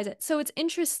don't realize it. So it's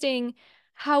interesting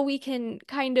how we can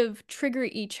kind of trigger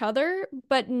each other,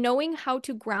 but knowing how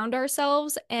to ground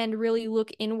ourselves and really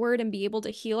look inward and be able to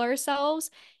heal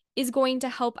ourselves is going to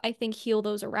help, I think, heal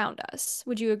those around us.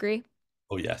 Would you agree?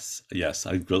 Oh, yes. Yes.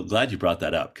 I'm glad you brought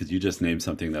that up, because you just named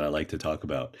something that I like to talk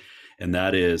about. And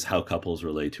that is how couples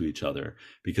relate to each other.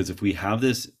 Because if we have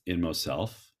this inmost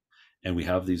self and we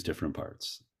have these different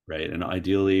parts, right? And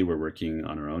ideally, we're working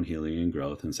on our own healing and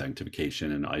growth and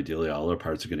sanctification. And ideally, all our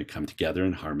parts are going to come together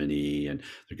in harmony, and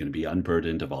they're going to be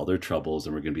unburdened of all their troubles.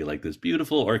 And we're going to be like this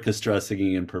beautiful orchestra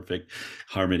singing in perfect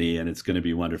harmony. And it's going to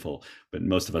be wonderful. But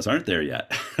most of us aren't there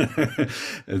yet.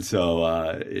 And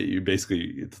so you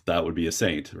basically, that would be a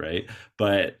saint, right?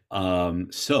 But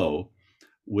so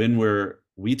when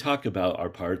we talk about our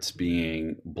parts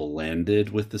being blended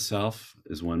with the self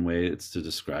is one way it's to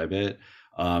describe it.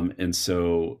 And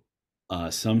so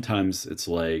sometimes it's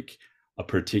like a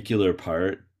particular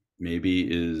part maybe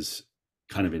is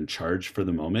kind of in charge for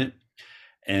the moment.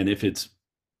 And if it's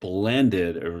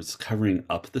blended or it's covering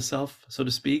up the self, so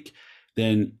to speak,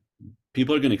 then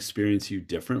people are going to experience you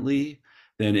differently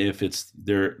than if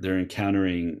they're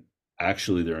encountering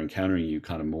you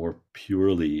kind of more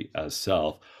purely as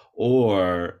self,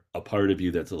 or a part of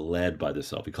you that's led by the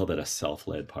self. We call that a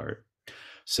self-led part.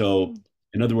 So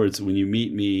in other words, when you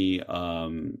meet me,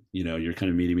 you're kind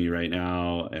of meeting me right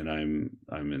now, and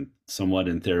I'm somewhat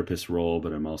in therapist role,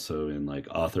 but I'm also in like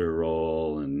author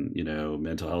role and,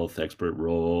 mental health expert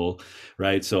role,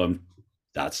 right? So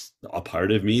that's a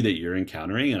part of me that you're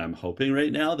encountering, and I'm hoping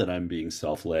right now that I'm being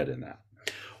self-led in that.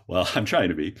 Well, I'm trying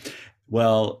to be.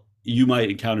 Well, you might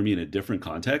encounter me in a different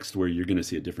context where you're going to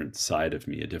see a different side of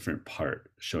me, a different part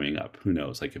showing up. Who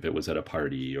knows? Like if it was at a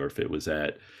party, or if it was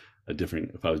at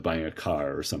if I was buying a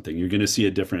car or something, you're going to see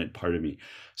a different part of me.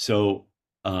 So,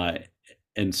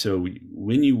 and so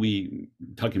when we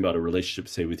talking about a relationship,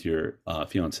 say with your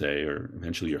fiance or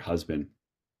eventually your husband,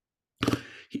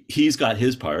 he's got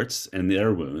his parts and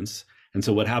their wounds. And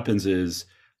so what happens is,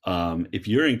 if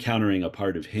you're encountering a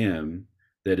part of him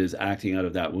that is acting out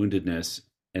of that woundedness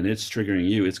and it's triggering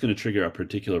you, it's going to trigger a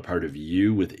particular part of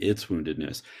you with its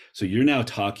woundedness. So you're now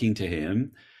talking to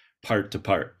him part to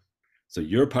part. So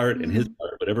your part and his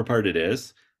part, whatever part it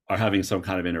is, are having some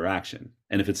kind of interaction.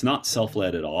 And if it's not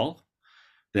self-led at all,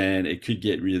 then it could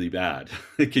get really bad.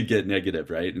 It could get negative,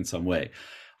 right, in some way.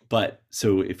 But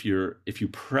so if you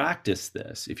practice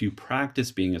this, if you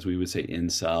practice being, as we would say, in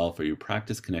self, or you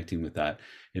practice connecting with that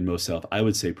inmost self, I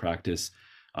would say practice.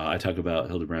 I talk about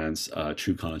Hildebrand's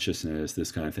true consciousness,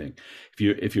 this kind of thing.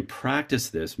 If you practice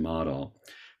this model,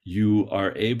 you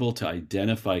are able to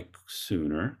identify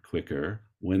sooner, quicker,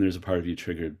 when there's a part of you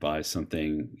triggered by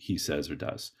something he says or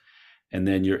does. And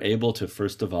then you're able to,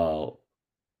 first of all,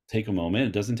 take a moment,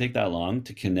 it doesn't take that long,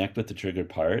 to connect with the triggered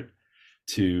part,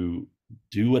 to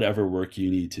do whatever work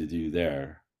you need to do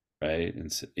there, right?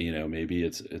 And maybe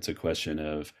it's a question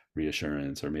of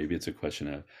reassurance, or maybe it's a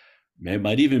question of, it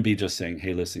might even be just saying,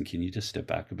 hey, listen, can you just step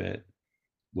back a bit?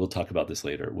 We'll talk about this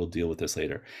later. We'll deal with this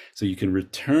later. So you can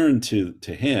return to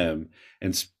him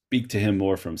and speak to him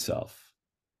more from self.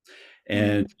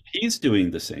 And he's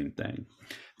doing the same thing,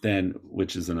 then,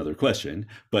 which is another question,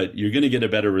 but you're going to get a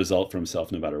better result from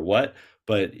self no matter what.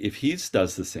 But if he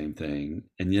does the same thing,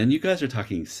 and then you guys are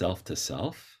talking self to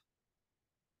self,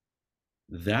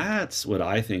 that's what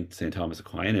I think St. Thomas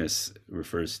Aquinas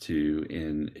refers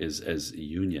to as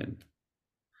union.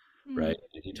 Right.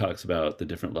 And he talks about the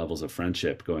different levels of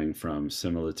friendship, going from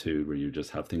similitude, where you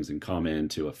just have things in common,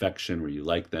 to affection, where you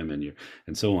like them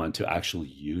and so on, to actual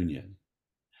union.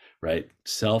 Right.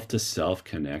 Self to self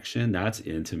connection. That's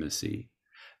intimacy.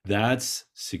 That's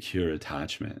secure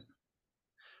attachment.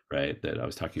 Right. That I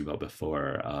was talking about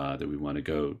before, that we want to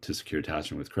go to secure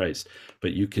attachment with Christ.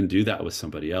 But you can do that with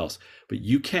somebody else. But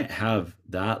you can't have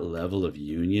that level of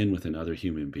union with another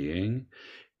human being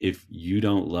if you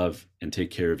don't love and take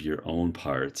care of your own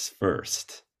parts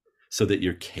first, so that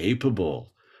you're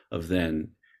capable of then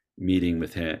meeting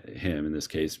with him, in this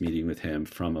case, meeting with him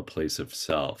from a place of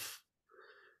self.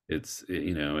 It's,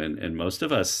 and most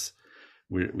of us,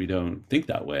 we don't think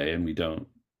that way, and we don't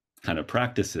kind of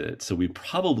practice it. So we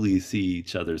probably see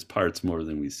each other's parts more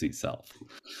than we see self.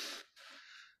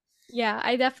 Yeah,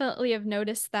 I definitely have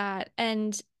noticed that.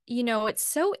 And, it's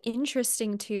so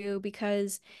interesting too,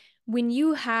 because when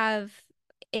you have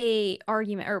a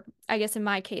argument, or I guess in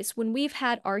my case, when we've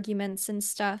had arguments and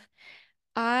stuff,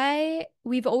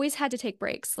 we've always had to take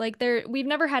breaks. Like we've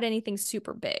never had anything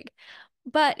super big,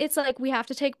 but it's like we have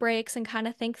to take breaks and kind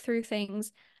of think through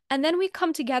things. And then we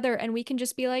come together and we can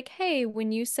just be like, hey,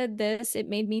 when you said this, it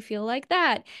made me feel like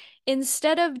that.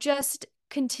 Instead of just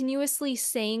continuously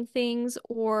saying things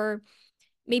or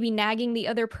maybe nagging the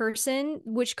other person,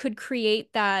 which could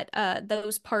create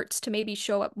those parts to maybe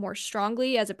show up more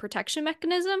strongly as a protection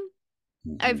mechanism.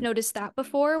 I've noticed that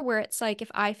before, where it's like,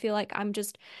 if I feel like I'm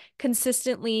just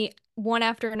consistently one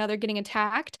after another getting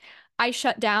attacked, I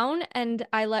shut down and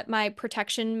I let my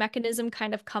protection mechanism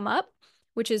kind of come up,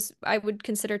 which is, I would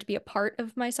consider to be a part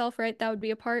of myself, right? That would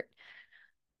be a part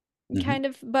kind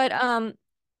of, but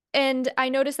and I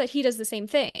noticed that he does the same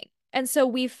thing. And so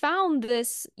we found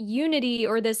this unity,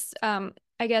 or this, I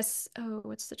guess,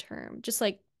 what's the term? Just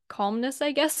like calmness,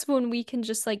 I guess, when we can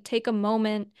just like take a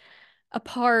moment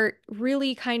apart,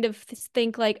 really kind of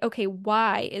think like, okay,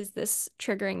 why is this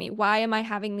triggering me? Why am I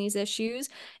having these issues?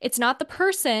 It's not the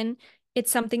person, it's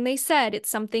something they said, it's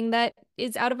something that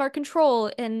is out of our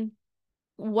control. And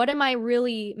what am I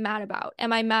really mad about?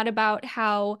 Am I mad about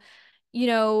how,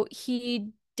 he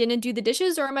didn't do the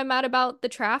dishes, or am I mad about the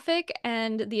traffic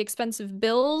and the expensive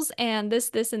bills and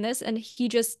this, and this, and he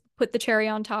just put the cherry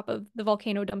on top of the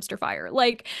volcano dumpster fire?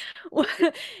 Like,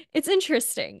 it's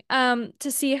interesting to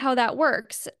see how that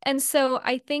works. And so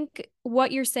I think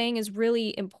what you're saying is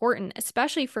really important,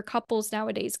 especially for couples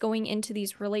nowadays going into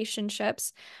these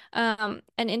relationships and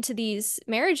into these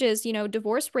marriages.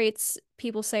 Divorce rates,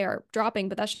 people say, are dropping,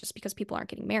 but that's just because people aren't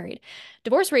getting married.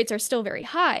 Divorce rates are still very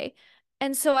high.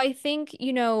 And so I think,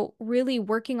 really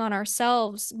working on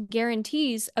ourselves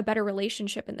guarantees a better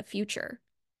relationship in the future.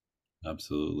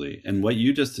 Absolutely. And what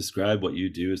you just described, what you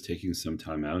do is taking some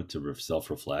time out to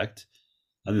self-reflect.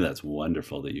 I think that's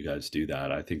wonderful that you guys do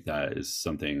that. I think that is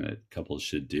something that couples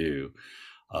should do,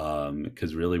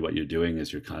 because really what you're doing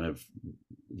is you're kind of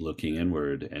looking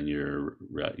inward, and you're,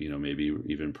 maybe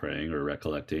even praying or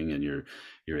recollecting, and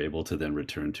you're able to then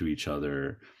return to each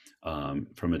other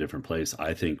from a different place.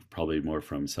 I think probably more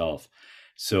from self.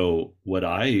 So what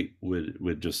I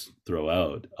would just throw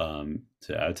out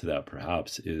to add to that,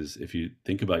 perhaps, is if you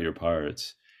think about your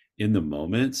parts in the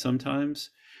moment, sometimes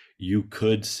you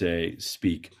could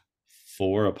speak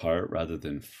for a part rather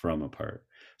than from a part.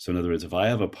 So in other words, if I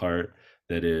have a part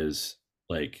that is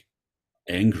like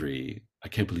angry, I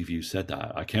can't believe you said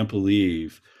that. I can't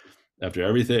believe, after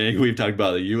everything we've talked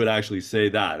about, that you would actually say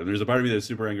that. And there's a part of me that's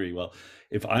super angry. Well,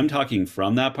 if I'm talking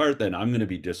from that part, then I'm going to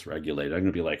be dysregulated. I'm going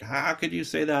to be like, how could you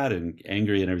say that? And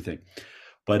angry and everything.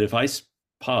 But if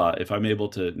I'm able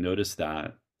to notice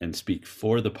that and speak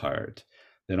for the part,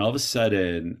 then all of a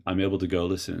sudden I'm able to go,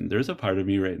 listen, there's a part of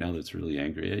me right now that's really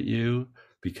angry at you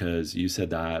because you said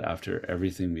that after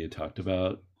everything we had talked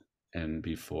about and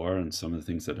before, and some of the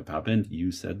things that have happened,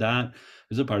 you said that.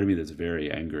 There's a part of me that's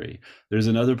very angry. There's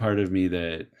another part of me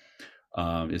that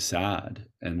is sad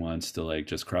and wants to like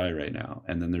just cry right now.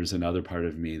 And then there's another part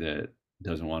of me that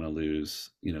doesn't want to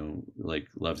lose, like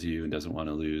loves you and doesn't want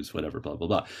to lose whatever, blah, blah,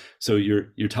 blah. So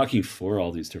you're talking for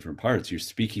all these different parts. You're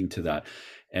speaking to that.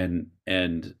 And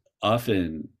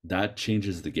often that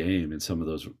changes the game in some of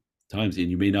those times,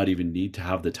 and you may not even need to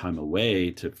have the time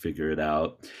away to figure it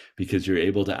out, because you're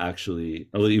able to actually,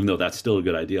 well, even though that's still a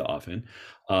good idea often,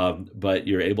 but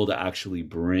you're able to actually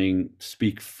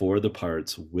speak for the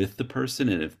parts with the person,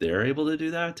 and if they're able to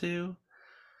do that too,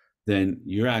 then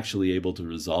you're actually able to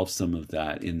resolve some of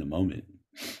that in the moment.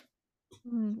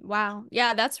 Wow.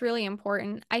 Yeah, that's really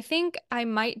important. I think I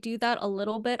might do that a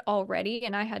little bit already,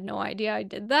 and I had no idea I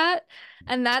did that.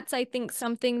 And that's, I think,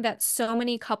 something that so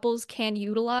many couples can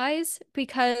utilize,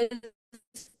 because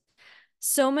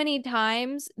so many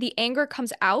times the anger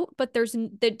comes out, but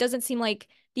it doesn't seem like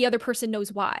the other person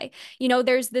knows why.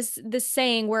 There's this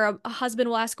saying where a husband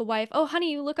will ask a wife, "Oh,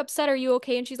 honey, you look upset. Are you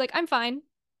okay?" And she's like, "I'm fine."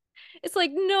 It's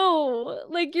like, no,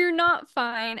 like you're not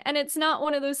fine. And it's not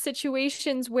one of those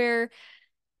situations where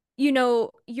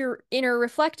you're inner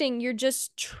reflecting, you're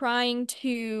just trying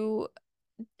to,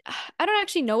 I don't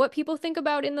actually know what people think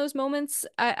about in those moments.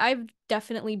 I've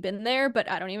definitely been there,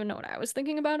 but I don't even know what I was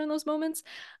thinking about in those moments.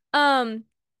 Um,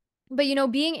 but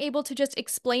being able to just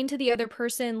explain to the other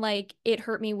person, like, it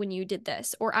hurt me when you did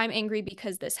this, or I'm angry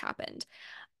because this happened.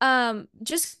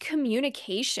 Just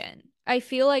communication. I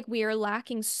feel like we are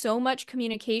lacking so much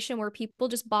communication, where people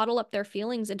just bottle up their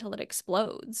feelings until it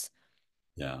explodes.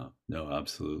 Yeah, no,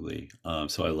 absolutely.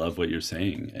 So I love what you're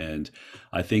saying. And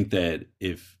I think that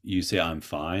if you say I'm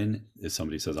fine, if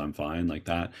somebody says I'm fine like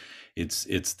that,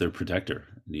 it's their protector.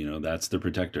 That's their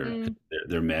protector. Mm,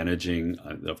 They're managing.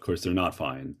 Of course, they're not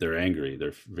fine. They're angry.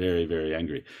 They're very, very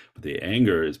angry. But the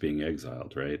anger is being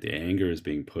exiled, right? The anger is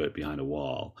being put behind a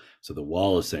wall. So the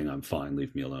wall is saying, I'm fine,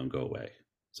 leave me alone, go away.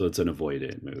 So it's an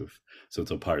avoidant move. So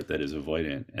it's a part that is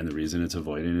avoidant. And the reason it's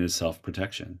avoidant is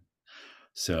self-protection.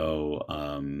 So,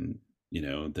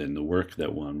 then the work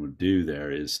that one would do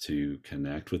there is to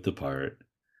connect with the part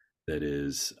that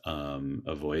is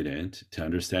avoidant, to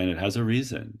understand it has a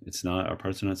reason. It's not, our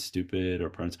parts are not stupid, or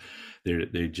parts,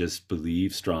 they just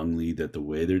believe strongly that the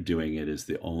way they're doing it is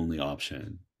the only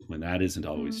option, when that isn't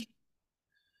always.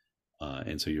 mm,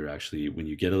 And so you're actually, when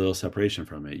you get a little separation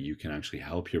from it, you can actually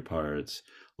help your parts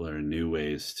learn new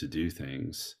ways to do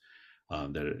things,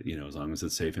 that, as long as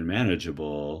it's safe and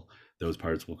manageable, those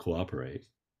parts will cooperate,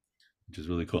 which is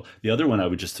really cool. The other one I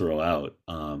would just throw out,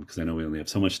 because I know we only have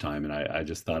so much time, and I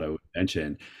just thought I would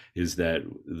mention, is that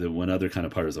the one other kind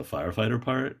of part is a firefighter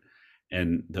part.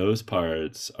 And those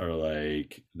parts are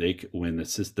like, when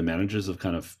the managers have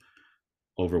kind of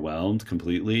overwhelmed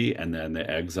completely, and then the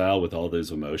exile with all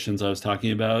those emotions I was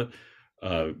talking about,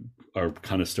 are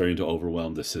kind of starting to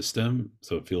overwhelm the system.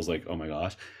 So it feels like, oh my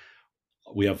gosh,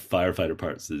 we have firefighter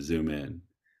parts that zoom in,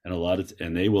 and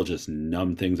and they will just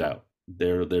numb things out.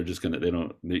 They're just gonna, they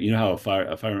don't, how a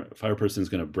fire person is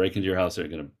gonna break into your house, they're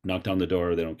gonna knock down the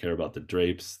door, they don't care about the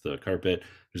drapes, the carpet,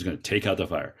 they're just gonna take out the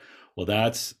fire. Well,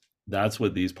 that's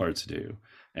what these parts do.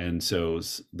 And so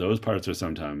those parts are,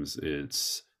 sometimes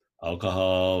it's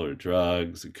alcohol or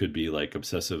drugs, it could be like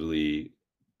obsessively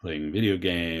playing video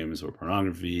games or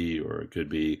pornography, or it could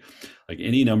be like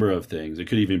any number of things. It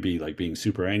could even be like being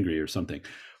super angry or something.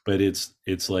 But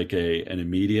it's like an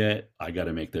immediate, I got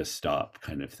to make this stop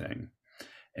kind of thing.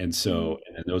 And so,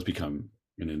 and those become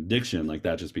an addiction. Like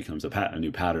that just becomes a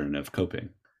new pattern of coping,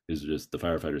 is just the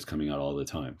firefighters coming out all the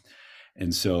time.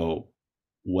 And so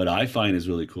what I find is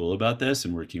really cool about this,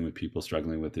 and working with people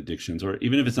struggling with addictions, or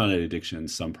even if it's not an addiction,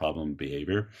 some problem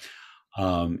behavior,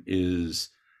 is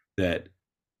that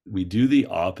we do the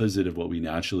opposite of what we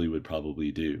naturally would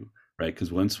probably do, right?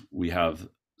 Because once we have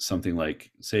something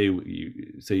like, say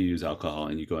you use alcohol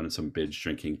and you go into some binge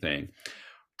drinking thing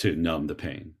to numb the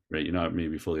pain, right? You're not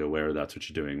maybe fully aware that's what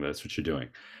you're doing, but that's what you're doing.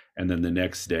 And then the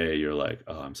next day you're like,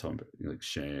 oh, I'm so like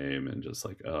shame, and just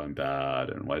like, oh, I'm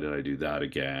bad, and why did I do that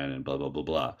again, and blah, blah, blah,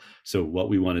 blah. So what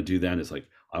we want to do then is like,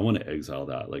 I want to exile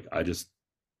that. Like,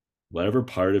 whatever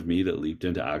part of me that leaped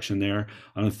into action there,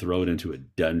 I'm going to throw it into a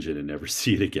dungeon and never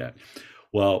see it again.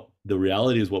 Well, the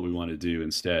reality is what we want to do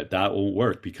instead. That won't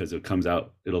work, because it comes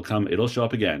out, it'll show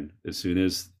up again as soon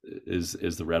as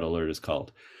the red alert is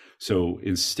called. So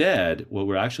instead, what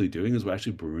we're actually doing is we're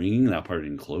actually bringing that part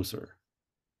in closer.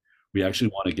 We actually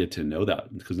want to get to know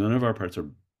that, because none of our parts are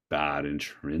bad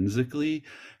intrinsically.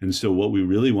 And so what we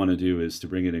really want to do is to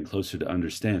bring it in closer to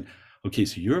understand, okay,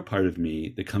 so you're a part of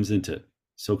me that comes into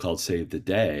so-called save the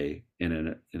day in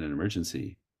an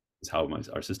emergency, is how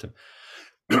our system.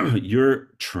 You're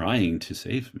trying to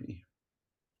save me,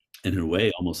 and in a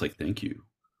way, almost like, thank you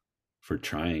for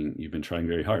trying. You've been trying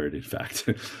very hard, in fact.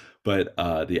 But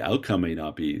the outcome may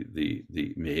not be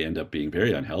may end up being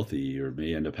very unhealthy, or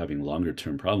may end up having longer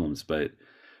term problems. But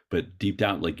deep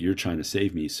down, like, you're trying to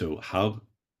save me. So how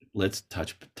let's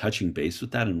touching base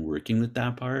with that and working with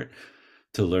that part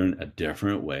to learn a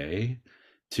different way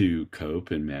to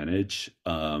cope and manage,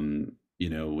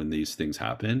 when these things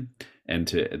happen, and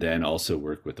to then also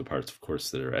work with the parts, of course,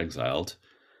 that are exiled,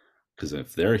 because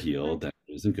if they're healed, then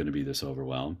it isn't going to be this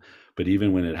overwhelm. But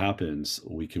even when it happens,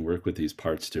 we can work with these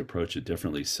parts to approach it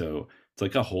differently. So it's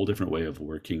like a whole different way of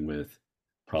working with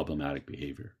problematic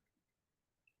behavior.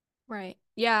 Right.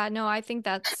 Yeah, no, I think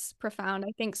that's profound.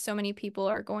 I think so many people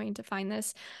are going to find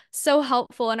this so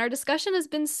helpful. And our discussion has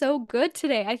been so good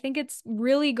today. I think it's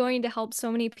really going to help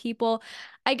so many people.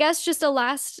 I guess just a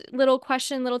last little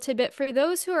question, little tidbit for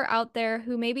those who are out there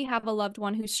who maybe have a loved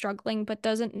one who's struggling but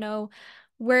doesn't know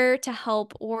where to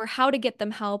help or how to get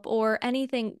them help or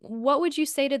anything. What would you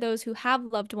say to those who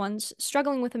have loved ones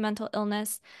struggling with a mental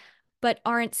illness but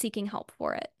aren't seeking help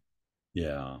for it?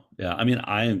 Yeah. I mean,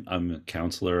 I'm a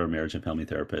counselor, a marriage and family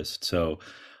therapist, so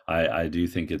I do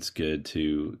think it's good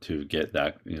to get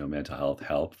that mental health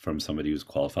help from somebody who's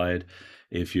qualified.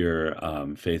 If your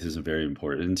faith isn't very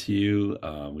important to you,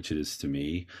 which it is to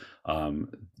me,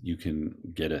 you can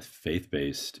get a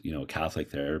faith-based,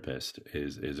 Catholic therapist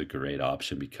is a great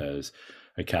option, because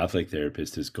a Catholic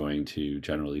therapist is going to,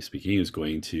 generally speaking, is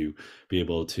going to be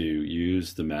able to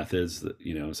use the methods,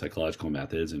 psychological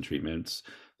methods and treatments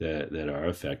that are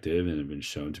effective and have been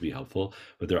shown to be helpful,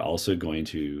 but they're also going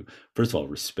to, first of all,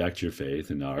 respect your faith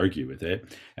and not argue with it.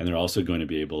 And they're also going to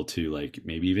be able to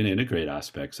maybe even integrate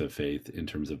aspects of faith in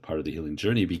terms of part of the healing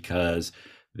journey, because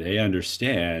they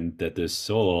understand that this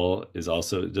soul is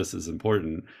also just as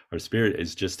important. Our spirit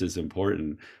is just as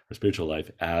important, our spiritual life,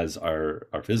 as our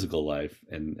physical life,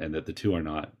 and that the two are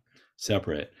not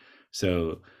separate.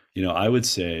 So, I would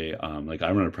say, I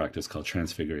run a practice called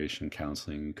Transfiguration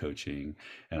Counseling and Coaching,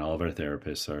 and all of our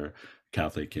therapists are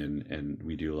Catholic, and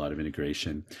we do a lot of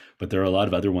integration. But there are a lot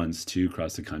of other ones too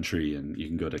across the country, and you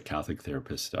can go to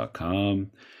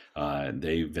CatholicTherapist.com.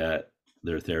 They vet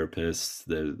their therapists,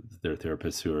 their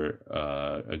therapists who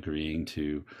are agreeing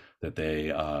to that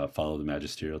they follow the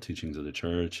magisterial teachings of the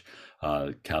Church.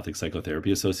 Catholic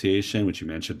Psychotherapy Association, which you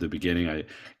mentioned at the beginning, I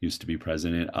used to be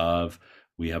president of.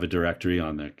 We have a directory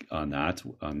on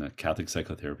the Catholic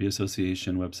Psychotherapy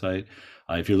Association website.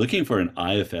 If you're looking for an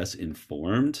IFS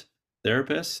informed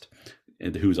therapist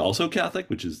who's also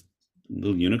Catholic, which is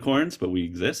little unicorns, but we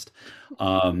exist.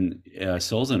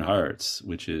 Souls and Hearts,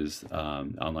 which is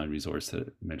online resource that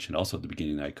I mentioned also at the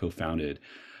beginning that I co-founded.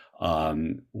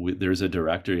 There's a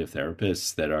directory of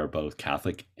therapists that are both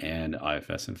Catholic and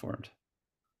IFS informed.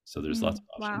 So there's lots of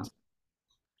options. Wow.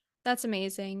 That's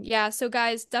amazing. Yeah. So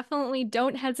guys, definitely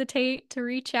don't hesitate to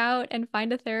reach out and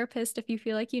find a therapist if you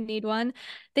feel like you need one.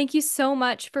 Thank you so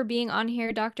much for being on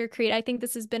here, Dr. Crete. I think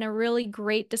this has been a really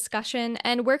great discussion.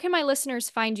 And where can my listeners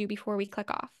find you before we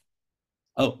click off?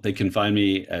 Oh, they can find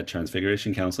me at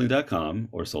transfigurationcounseling.com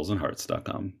or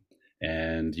soulsandhearts.com.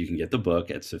 And you can get the book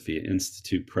at Sophia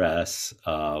Institute Press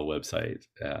website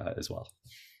as well.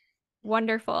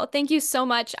 Wonderful. Thank you so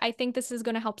much. I think this is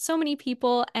going to help so many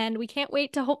people, and we can't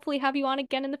wait to hopefully have you on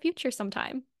again in the future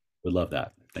sometime. Would love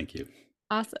that. Thank you.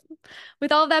 Awesome.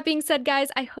 With all of that being said, guys,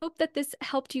 I hope that this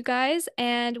helped you guys,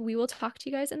 and we will talk to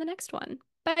you guys in the next one.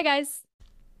 Bye, guys.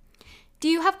 Do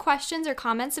you have questions or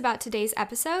comments about today's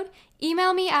episode?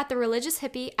 Email me at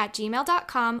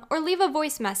thereligioushippie@gmail.com or leave a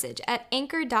voice message at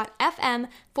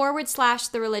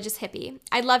anchor.fm/thereligioushippie.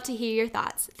 I'd love to hear your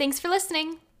thoughts. Thanks for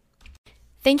listening.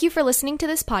 Thank you for listening to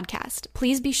this podcast.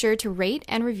 Please be sure to rate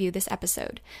and review this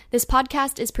episode. This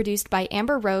podcast is produced by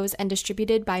Amber Rose and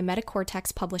distributed by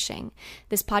Metacortex Publishing.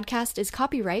 This podcast is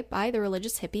copyright by The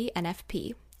Religious Hippie,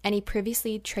 NFP. Any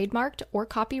previously trademarked or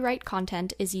copyright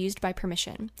content is used by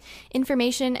permission.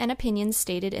 Information and opinions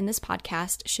stated in this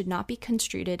podcast should not be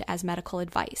construed as medical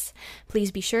advice.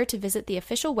 Please be sure to visit the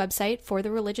official website for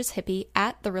The Religious Hippie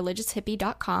at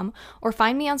thereligioushippie.com or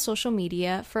find me on social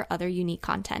media for other unique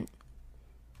content.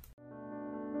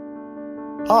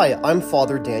 Hi, I'm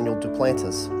Father Daniel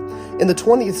Duplantis. In the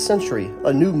 20th century,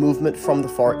 a new movement from the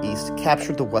Far East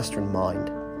captured the Western mind.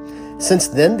 Since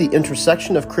then, the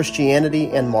intersection of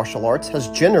Christianity and martial arts has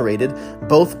generated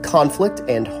both conflict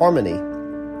and harmony.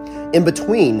 In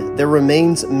between, there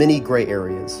remains many gray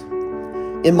areas.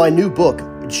 In my new book,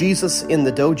 Jesus in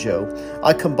the Dojo,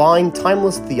 I combine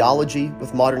timeless theology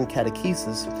with modern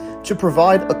catechesis to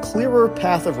provide a clearer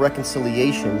path of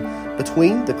reconciliation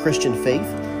between the Christian faith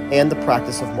and the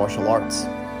practice of martial arts.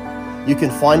 You can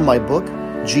find my book,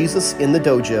 Jesus in the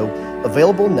Dojo,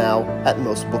 available now at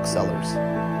most booksellers.